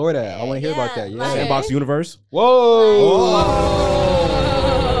 Whoa. Uh-oh. Explore that. I want to hear about that. Yeah, Yeah. like- Sandbox Universe. Whoa. Or like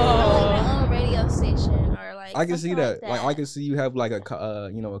my own radio station, or like I can see something that. Like I can see you have like a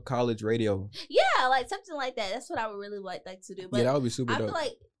college radio. Yeah, like something like that. That's what I would really like to do. But Yeah, that would be super I dope. feel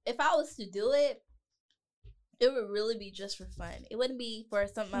like if I was to do it, it would really be just for fun. It wouldn't be for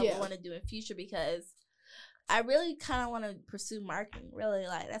something I Yeah. would want to do in future because I really kind of want to pursue marketing. Really,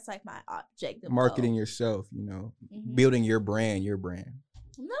 like that's like my objective. Marketing yourself, you know, Mhm. building your brand.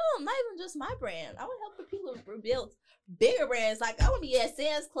 No, not even just my brand. I would help the people build bigger brands. Like I want to be at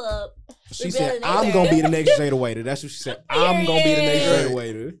Sam's Club. She We're said, building I'm their going to be the brand. next Jada Waiter. That's what she said. I'm going to be the next Period. Jada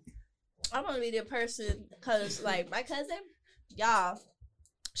Waiter. I want to be the person because, like, my cousin, y'all,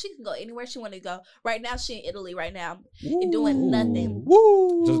 she can go anywhere she want to go. Right now, she in Italy right now and doing nothing.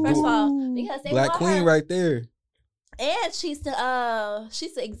 Woo. Just First do of it. all, because they Black want Queen her, right there. and she's the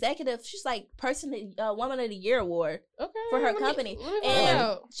executive. She's like Woman of the Year award. Okay. For her let me- company. let me find And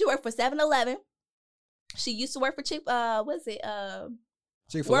out. she worked for 7-Eleven. She used to work for Chick-fil-A?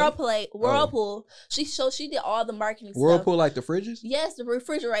 Whirlpool. She did all the marketing Whirlpool, stuff. like the fridges? Yes, the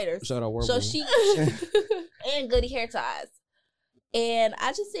refrigerators. Shout out Whirlpool. So she and Goody hair ties. And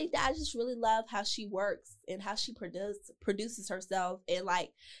I just think that I just really love how she works and how she produces herself and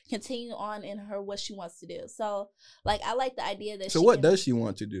like continue on in her what she wants to do. So like I like the idea that. So what does she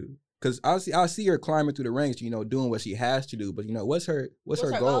want to do? Because I see her climbing through the ranks, you know, doing what she has to do. But you know, what's her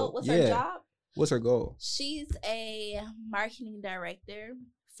goal? What's her job? What's her goal? She's a marketing director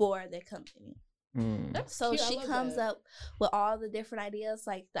for the company. Mm. That's So cute. I she love comes that. up with all the different ideas,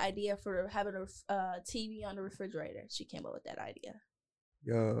 like the idea for having a TV on the refrigerator. She came up with that idea.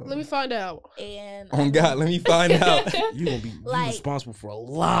 Yo. Let me find out. And Oh God, let me find out. You gonna be Like- responsible for a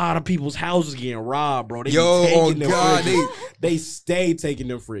lot of people's houses getting robbed, bro. They be Yo, taking oh them God, fridges. They stay taking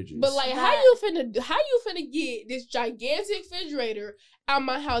them fridges. But like, how you finna get this gigantic refrigerator out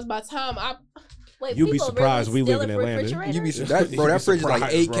my house by the time I? Wait, You'd be people surprised really we live in stealing Atlanta. refrigerators? You be You'd that be bro. That fridge is like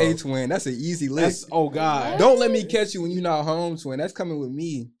surprised, 8K bro. twin. That's an easy lick. That's God. Don't let me catch you when you're not home, twin. That's coming with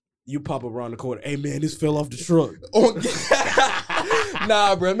me. You pop up around the corner. Hey man, this fell off the truck. Oh,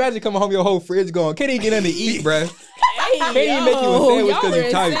 nah, bro. Imagine coming home, your whole fridge going. Can't even get nothing to eat, bro. Can't even make you a sandwich 'cause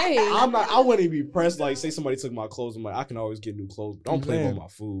you tight. I wouldn't even be pressed. Like, say somebody took my clothes. I'm like, I can always get new clothes. Don't I'm play saying. with my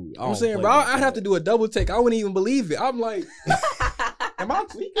food. I I'm don't saying, play bro, with I'd have to do a double take. I wouldn't even believe it. I'm like, am I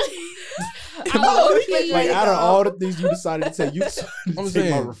tweaking? Like, out of all the things you decided to take, you decided to I'm take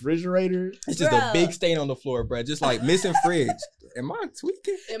my saying. refrigerator. It's just a Bruh. big stain on the floor, bro. Just like missing fridge. Am I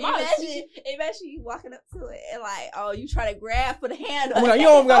tweaking? Imagine you walking up to it and like, oh, you try to grab for the handle. I'm like, you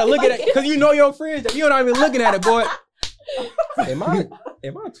don't gotta look at it because you know your fridge. You're not even looking at it, boy. Am I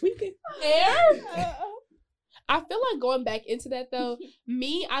tweaking? I feel like going back into that though,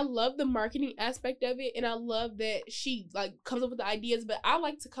 I love the marketing aspect of it, and I love that she like comes up with the ideas, but I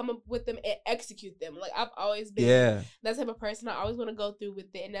like to come up with them and execute them. Like I've always been that type of person. I always want to go through with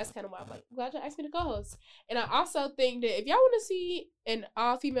it, and that's kind of why I'm like, glad you asked me to co-host. And I also think that if y'all want to see an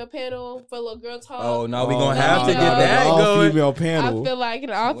all-female panel for a little girl talk, Oh no, we Oh, gonna no, have to no, get no, that all going. female panel. I feel like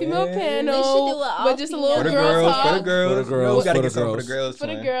an all-female Well, panel we should do an with just a little For the girl girls, talk. for the girls, For the girls, we gotta for get the something for girls. the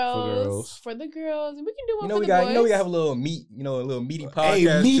girls. For the twin. girls, and we can do one You know for we the got. boys. You know we gotta have a little meat. You know, a little meaty podcast.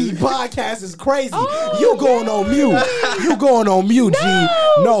 Hey, meaty too. podcast is crazy. Oh, You going on mute. You going on mute, G.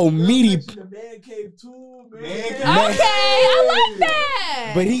 No, meaty. Man cave too, man. Okay, I like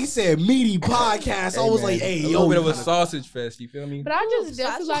that. But he said meaty podcast. I was like, hey, a yo, little bit of a you gotta- sausage fest. You feel me? But I just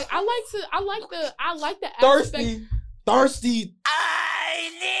definitely like. I like the aspect. thirsty.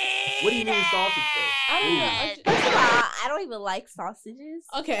 What do you mean sausage fest? I don't know. First of all, I don't even like sausages.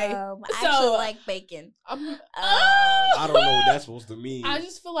 Okay, I so- actually like bacon. I don't know what that's supposed to mean. I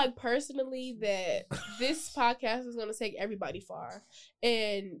just feel like personally that this podcast is going to take everybody far,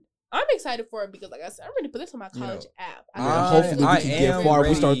 and I'm excited for it because, like I said, I'm ready to put this on my college app. Hopefully we I can get am far if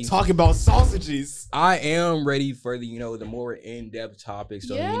we start ready. talking about sausages. I am ready for the the more in-depth topics.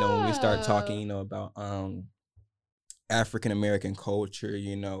 So when we start Yeah. talking about African American culture,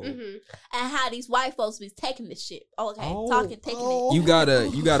 Mhm. And how these white folks be taking this shit. Okay, taking oh. it.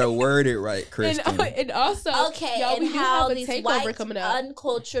 you gotta word it right, Kristen. And also, Okay, y'all, we and do how have a these takeover white, coming up.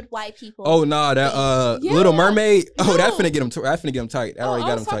 uncultured white people. Oh nah, that Yeah. Little Mermaid. Oh, No. that finna get them. That finna get them tight. That already I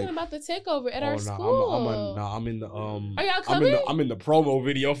got was them talking tight. about the takeover at our Nah, school. I'm in the Are y'all coming? I'm in the promo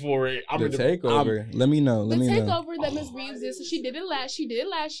video for it. I'm The in takeover. Let me know. The Let me know. takeover that Miss Reeves did. So she did it last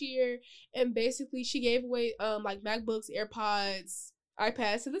year, and basically she gave away like MacBooks, AirPods,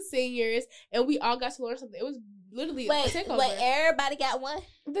 iPads to the seniors, and we all got to learn something. It was literally a takeover. Wait, everybody got one?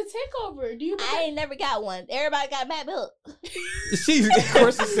 The takeover. Do you? I ain't never got one. Everybody got MacBook. She's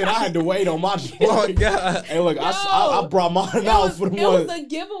Kristen said I had to wait on my Oh joint. God. Hey, look, I brought mine It out was, for the it one. was a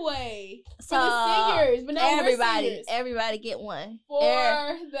giveaway So for the seniors, but now we're everybody get one. for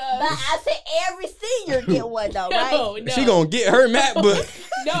But the. I said every senior get one though, right? No. She gonna get her MacBook.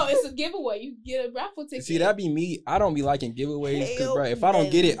 No, it's a giveaway. You get a raffle ticket. See, that be me. I don't be liking giveaways because, Hell bro, if I don't no.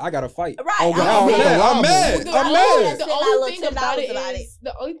 get it, I gotta fight. Right. Oh, God, I'm I'm mad. mad. I'm mad. The I'm only- mad. The Spend only like thing about it $10 about is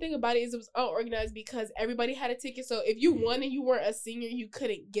the only thing about it is it was unorganized because everybody had a ticket. So if you won and you weren't a senior, you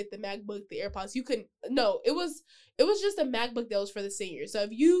couldn't get the MacBook, the AirPods. You couldn't. No, it was just a MacBook that was for the seniors. So if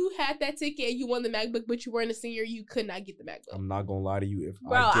you had that ticket and you won the MacBook, but you weren't a senior, you could not get the MacBook. I'm not gonna lie to you. If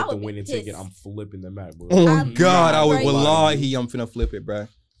Bro, I I get the would be winning pissed. ticket, I'm flipping the MacBook. Oh I'm God, I would. crazy. Wallahi, I'm finna flip it, bro.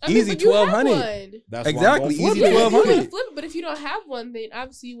 I mean, Easy but you have 1200. one. That's Exactly, Why I'm easy gonna flip Yeah, it. if you 1200. wanna flip it, but if you don't have one, then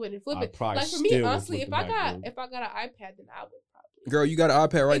obviously you wouldn't flip I'd it. probably Like for me, still would honestly, flip if the I got MacBook. an iPad, then I would probably. Girl, you got an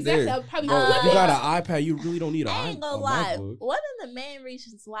iPad right exactly, I there. would probably Bro, flip if you it. got an iPad, you really don't need I a ain't gonna lie. MacBook. One of the main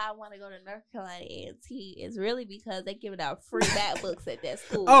reasons why I want to go to North Carolina A&T is really because they giving out free MacBooks at that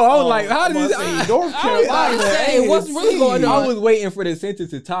school. Oh, I was like, how I'm did about to this? say, North I was about to Carolina. say, what's really going I on? was waiting for the sentence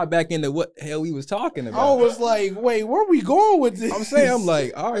to tie back into what the hell we was talking I about. was like, wait, where we going with this? I'm saying, I'm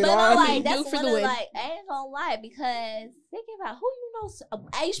like, all right, But all I'm right. like, that's Duke for one the of win. like, I ain't gonna lie because think about who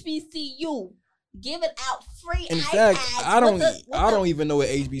HBCU giving out free In iPads. fact, I don't even know what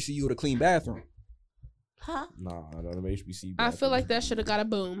HBCU with a clean bathroom. Huh? Nah, I'm HBC. I feel like that should have got a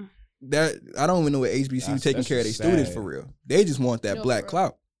boom. That I don't even know what HBCU taking That's care of their just students sad. for real. They just want that No, black for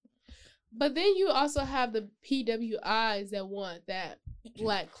clout. But then you also have the PWIs that want that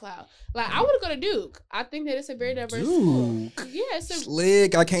black cloud. Like I want to go to Duke. I think that it's a very diverse school. Duke. Yeah, it's a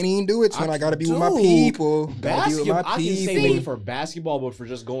Slick, I can't even do it, son. I gotta be with my Dude, people. Gotta be with Basketball, my I can say people. maybe for basketball, but for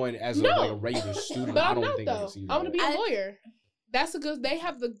just going as a, No. like a regular student, But I I'm don't not think I though. can see that. I want to be a I- lawyer. That's because they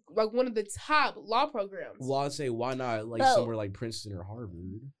have the like one of the top law programs. Well, I'd say why not like Bro. somewhere like Princeton or Harvard?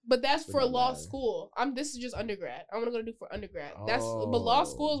 But that's for Doesn't law matter. school. This is just undergrad. I want to go to Duke for undergrad. That's but law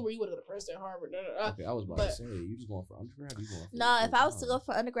school is where you would go to Princeton, Harvard. Okay, I was about but- to say you just going for undergrad. Or you going for No, if I was to full-time? go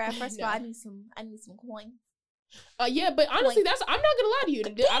for undergrad, first of all, No. I need some coins. Yeah, but honestly, I'm not gonna lie to you.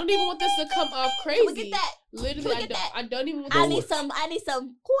 I don't even want this to come off crazy. Look at that. Literally, Look I at don't. that. I don't even want. I this need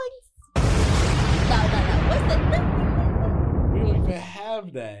some coins. No. What's the we don't even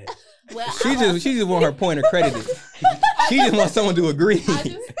have that. well, She just want her point accredited. She just wants someone to agree. I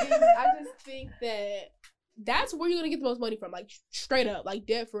just think that that's where you're gonna get the most money from, like straight up, like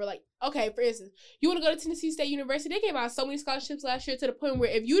dead for like. Okay, for instance, you want to go to Tennessee State University? They gave out so many scholarships last year to the point where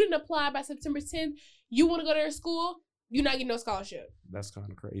if you didn't apply by September 10th, you want to go to their school, you're not getting no scholarship. That's kind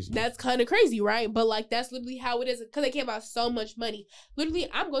of crazy. That's kind of crazy, right? But like that's literally how it is because they gave out so much money. Literally,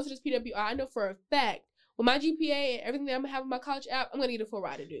 I'm going to this PWI. I know for a fact with my GPA and everything that I'm gonna have in my college app, I'm gonna get a full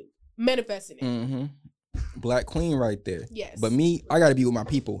ride to do. Manifesting it. Mm-hmm. Black queen right there. Yes. But me, I gotta be with my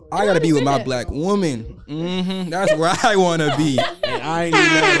people. I gotta be with my black woman. Mm-hmm. That's where I wanna be. and I ain't even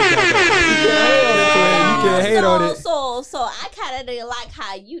mad at that. You can't hate on it. So I kind of didn't like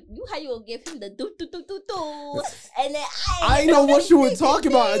how you gonna give him the do, and then I ain't know what you were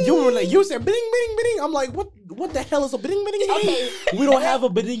talking about. You were like, you said bing, bing, bing. I'm like, what the hell is a bing, bing, bing? Okay. We don't have a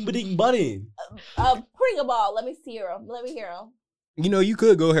bing, bing button. Bring a ball. Let me hear him. You know, you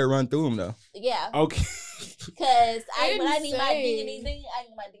could go ahead and run through them though. Yeah, Okay. because when I need my Insane. ding ding ding, I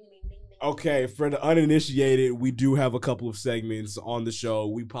need my ding ding ding ding. Okay, for the uninitiated, we do have a couple of segments on the show.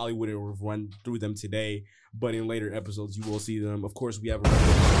 We probably wouldn't have run through them today, but in later episodes, you will see them. Of course, we have the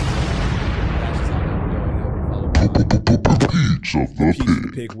Peach of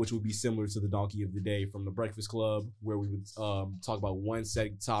the Pick, which would be similar to the Donkey of the Day from the Breakfast Club, where we would talk about one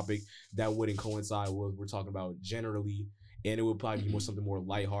set topic that wouldn't coincide with what we're talking about generally, and it would probably be more something more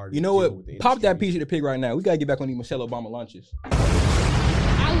lighthearted. You know what? Pop that Peach of the Pig right now. We gotta get back on these Michelle Obama lunches.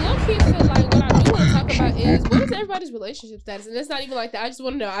 I low-key feel like what I do want to talk about is what is everybody's relationship status, and it's not even like that. I just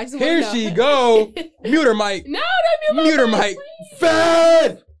want to know. Here she go. Mute her mic. No, don't mute her mic.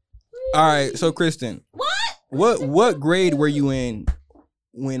 Fed. All right, so Kristen. What grade were you in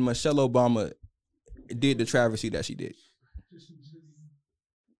when Michelle Obama did the travesty that she did?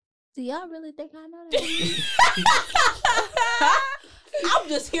 Do y'all really think I know that? I'm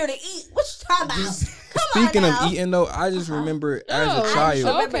just here to eat. What you talking about? Speaking of eating, though, I just remember as a child.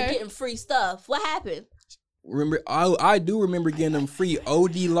 I remember getting free stuff. What happened? I do remember getting them free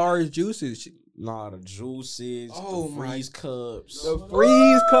OD large juices. Nah, the juices, the freeze cups. The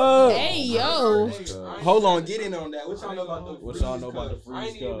freeze cups. Hey, yo. Hold on, get in on that. What y'all know about the freeze cups? I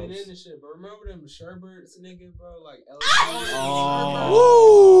ain't even been in this shit, but remember them sherbets, nigga, bro? Like,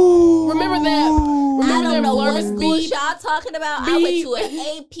 Remember that? I don't know what Blurman school beep? y'all talking about. I went to an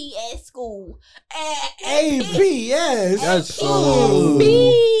APS school. APS? That's so...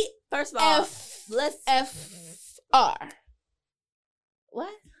 First of all, let's... FR. What?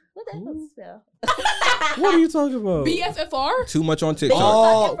 What that supposed to spell? What are you talking about? BFFR? Too much on TikTok.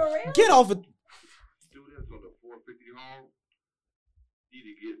 Oh, get off it. Students on the 450 hall need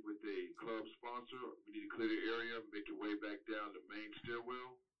to get with a club sponsor. We need to clear the area, make your way back down the main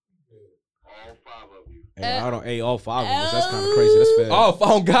stairwell. All 5 of you. All 5 of us. That's kind of crazy. That's fair.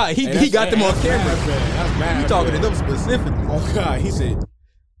 Oh God, he got them on camera. That's bad. You talking to them specifically? Oh God, he said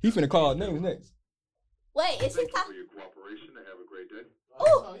he finna call names next. Wait, is he Thank you for your cooperation and have a great day.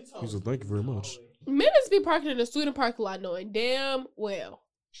 he said thank you very much. Minutes be parking in the student parking lot knowing damn well.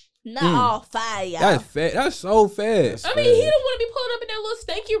 Not all 5, y'all. That's fast. That's so fast. I mean, he don't want to be pulling up in that little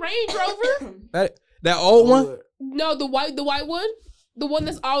stanky Range Rover. that old one. No, the white one. The one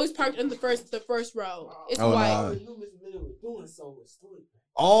that's always parked in the first row. It's white.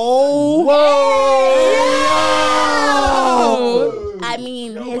 Oh, Whoa! I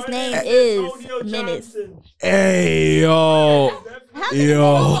mean, his name is Menace. Hey, yo. Are we in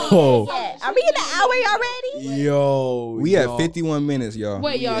the hour already? Yo. We have 51 minutes, y'all.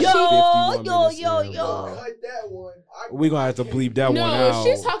 Wait, y'all. Yo. We gonna have to bleep that one out. No,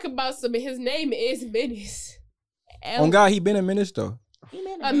 she's talking about something. His name is Menace. On God, he been a menace though.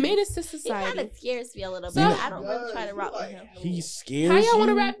 A menace to He society. kind of scares me a little bit. I don't really try to rock with him. He scares How y'all want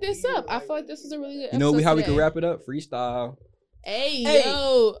to you? wrap this up? I feel like this is a really good You know episode how we today. can wrap it up? Freestyle. Hey, Hey.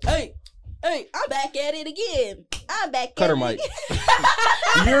 yo. Hey, I'm back at it again. I'm back Cut her at mic. it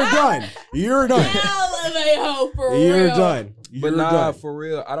You're done. You're done. For You're real. done. But You're nah, done. for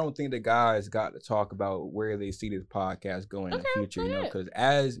real, I don't think the guys got to talk about where they see this podcast going in the future, go you know, ahead. because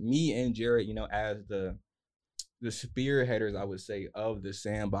as me and Jared, you know, as the spearheaders, I would say, of the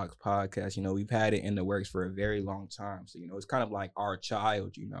Sandbox podcast, you know, we've had it in the works for a very long time. So, you know, it's kind of like our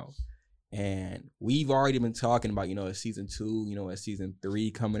child, you know, and we've already been talking about, you know, a season 2, you know, a season 3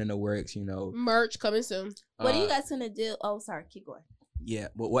 coming in the works, you know. Merch coming soon. What are you guys gonna do? Oh, sorry, keep going. Yeah,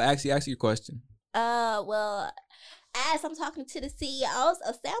 but well, actually, ask your question. Well, as I'm talking to the CEOs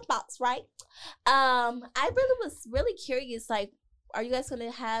of Sandbox, right? I was really curious. Like, are you guys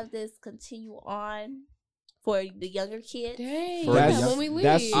gonna have this continue on for the younger kids? Dang. For Yeah, the- when we leave.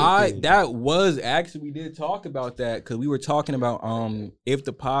 that's- That was actually, we did talk about that because we were talking about if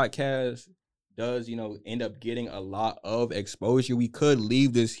the podcast does, you know, end up getting a lot of exposure, we could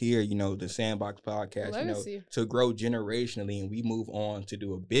leave this here, you know, the Sandbox podcast, you know, Legacy. to grow generationally, and we move on to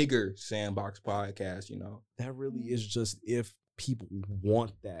do a bigger Sandbox podcast, you know. That really is just if people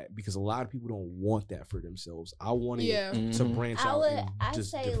want that, because a lot of people don't want that for themselves. I want it Yeah. to branch out. and I just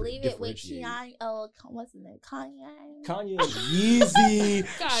say leave it with Kanye. What's his name? Kanye. Kanye.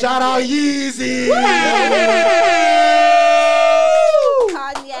 Yeezy. God, Shout out Yeezy.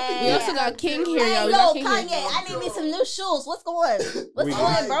 Kanye. We also got King here, Hey, y'all. We yo, got King Kanye, here. I need me some new shoes. What's going? We-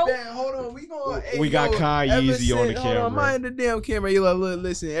 bro? Damn, hold on, we going. We got Kai Yeezy on the Hold on, camera. mind the damn camera. You like, look,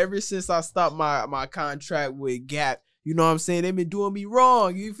 listen. Ever since I stopped my contract with Gap, you know what I'm saying? They been doing me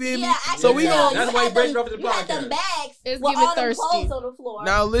wrong. You feel me? Yeah, I So can we tell. gonna- That's You why he had breaks them- off the You had podcast. them bags It's with giving all them thirsty. clothes on the floor.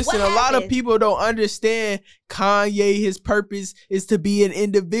 Now listen, What a lot of happened? people don't understand Kanye, his purpose is to be an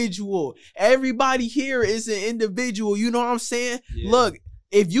individual. Everybody here is an individual. You know what I'm saying? Yeah. Look,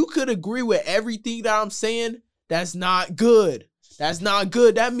 if you could agree with everything that I'm saying, that's not good. That's not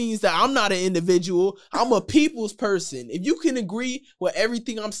good. That means that I'm not an individual. I'm a people's person. If you can agree with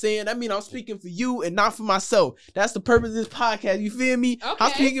everything I'm saying, that means I'm speaking for you and not for myself. That's the purpose of this podcast. You feel me? Okay.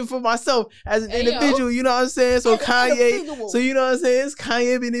 I'm speaking for myself as an Hey, yo. individual. You know what I'm saying? So As an Kanye. individual. So you know what I'm saying? It's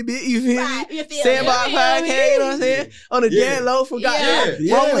Kanye in a bit. You feel Right, me? you feel Sandbox me? podcast. You know what I'm saying? On the Yeah. damn low for goddamn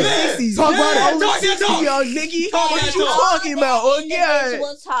Yeah. rolling Yeah. 60s. Talk about it. Rolling Talk that 60, talk. young nigga. Talk What that you talk. talking about? Oh yeah.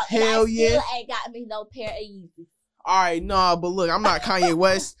 Individual talk, and Hell I yeah. still ain't got me no pair of Yeezys. All right, nah, but look, I'm not Kanye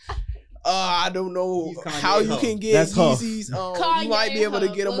West. I don't know He's Kanye how you Huff. can get That's Huff. Yeezys. Kanye You might be able to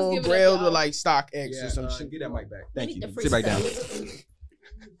Huff. get them Let's on give it up, Braille y'all. or like StockX or some shit. Get that mic back. Thank We you. need the Sit back down. freestyle.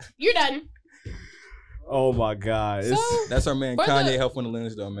 You're done. Oh my God. It's, So, That's our man For Kanye the- Huff on the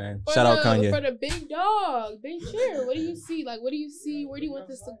lens though, man. for Shout out the- Kanye. For the big dog, Big Cheer, what do you see? Like, what do you see? Where do you want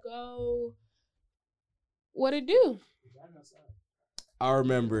this to go? What it do? I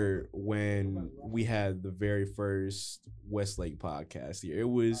remember when we had the very first Westlake podcast here.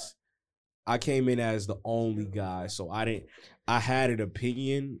 I came in as the only guy, so I had an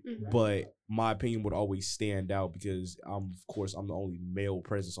opinion, Mhm. but my opinion would always stand out because I'm the only male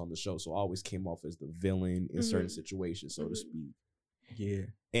presence on the show, so I always came off as the villain in certain Mhm. situations, so to Mhm. speak. Yeah.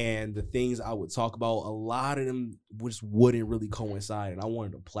 And the things I would talk about, a lot of them just wouldn't really coincide, and I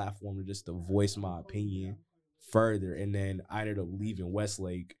wanted a platform to voice my opinion further. And then I ended up leaving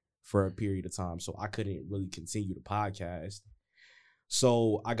Westlake for a period of time, so I couldn't really continue the podcast.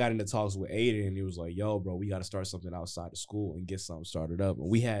 So I got into talks with Aden, and he was like, "Yo, bro, we got to start something outside of school and get something started up." And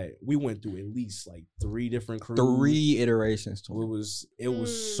we went through at least like 3 different crews. 3 iterations to It it.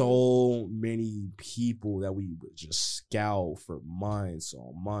 was so many people that we would just scout for months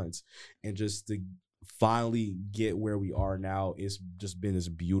on months, and just to finally get where we are now, it's just been this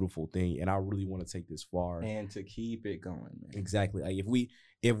beautiful thing, and I really want to take this far. And to keep it going, man. Exactly. Like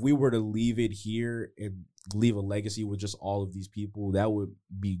if we were to leave it here and leave a legacy with just all of these people, that would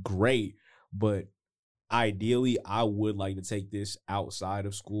be great. But ideally, I would like to take this outside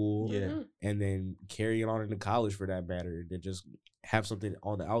of school, Yeah. and then carry it on into college for that matter, to just have something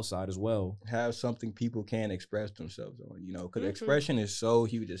on the outside as well. Have something people can express themselves on, you know, because Mhm. expression is so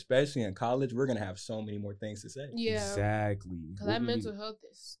huge, especially in college. We're gonna have so many more things to say. Yeah. Exactly. Because What that would be- mental health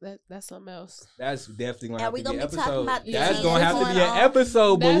that's something else. That's definitely gonna And have we to gonna be an be talking episode. about these That's things gonna have to going be an on.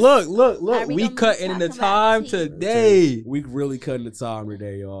 episode. But That's- look, Are we we gonna be cutting in the talking about time tea? today. We really cutting the time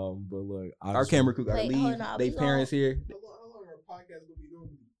today, y'all. But look, I Our just- camera crew gotta Wait, leave. hold on, They we parents here. How long our podcast gonna be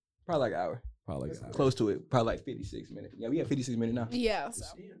doing? Probably like an hour. probably like that. Close to it. Probably like 56 minutes. Yeah, we have 56 minutes now. Yeah. So.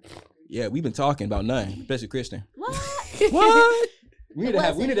 Yeah, we've been talking about nothing, especially Kristen. What? What? We need to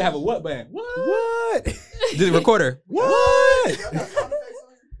have wasn't- a what band? What? What? Did it recorder? What?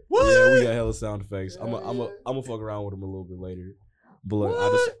 What? Yeah, we got hella sound effects. I'm gonna fuck around with them a little bit later. But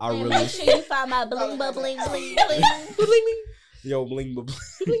look, I And really, make sure you find my bling bling bling bling. yo, bling,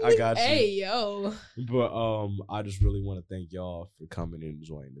 I got you. Hey, yo. But I just really want to thank y'all for coming and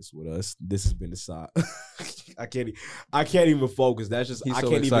enjoying this with us. This has been the side. I can't even focus. That's just He's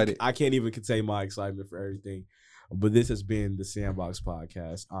so excited. I can't even contain my excitement for everything. But this has been the Sandbox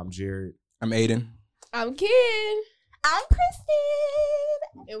Podcast. I'm Jared. I'm Aden. I'm Ken. I'm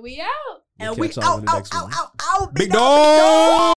Kristen. And we out. And We'll we catch y'all out, in the out, next out, one. out, out. Big dog.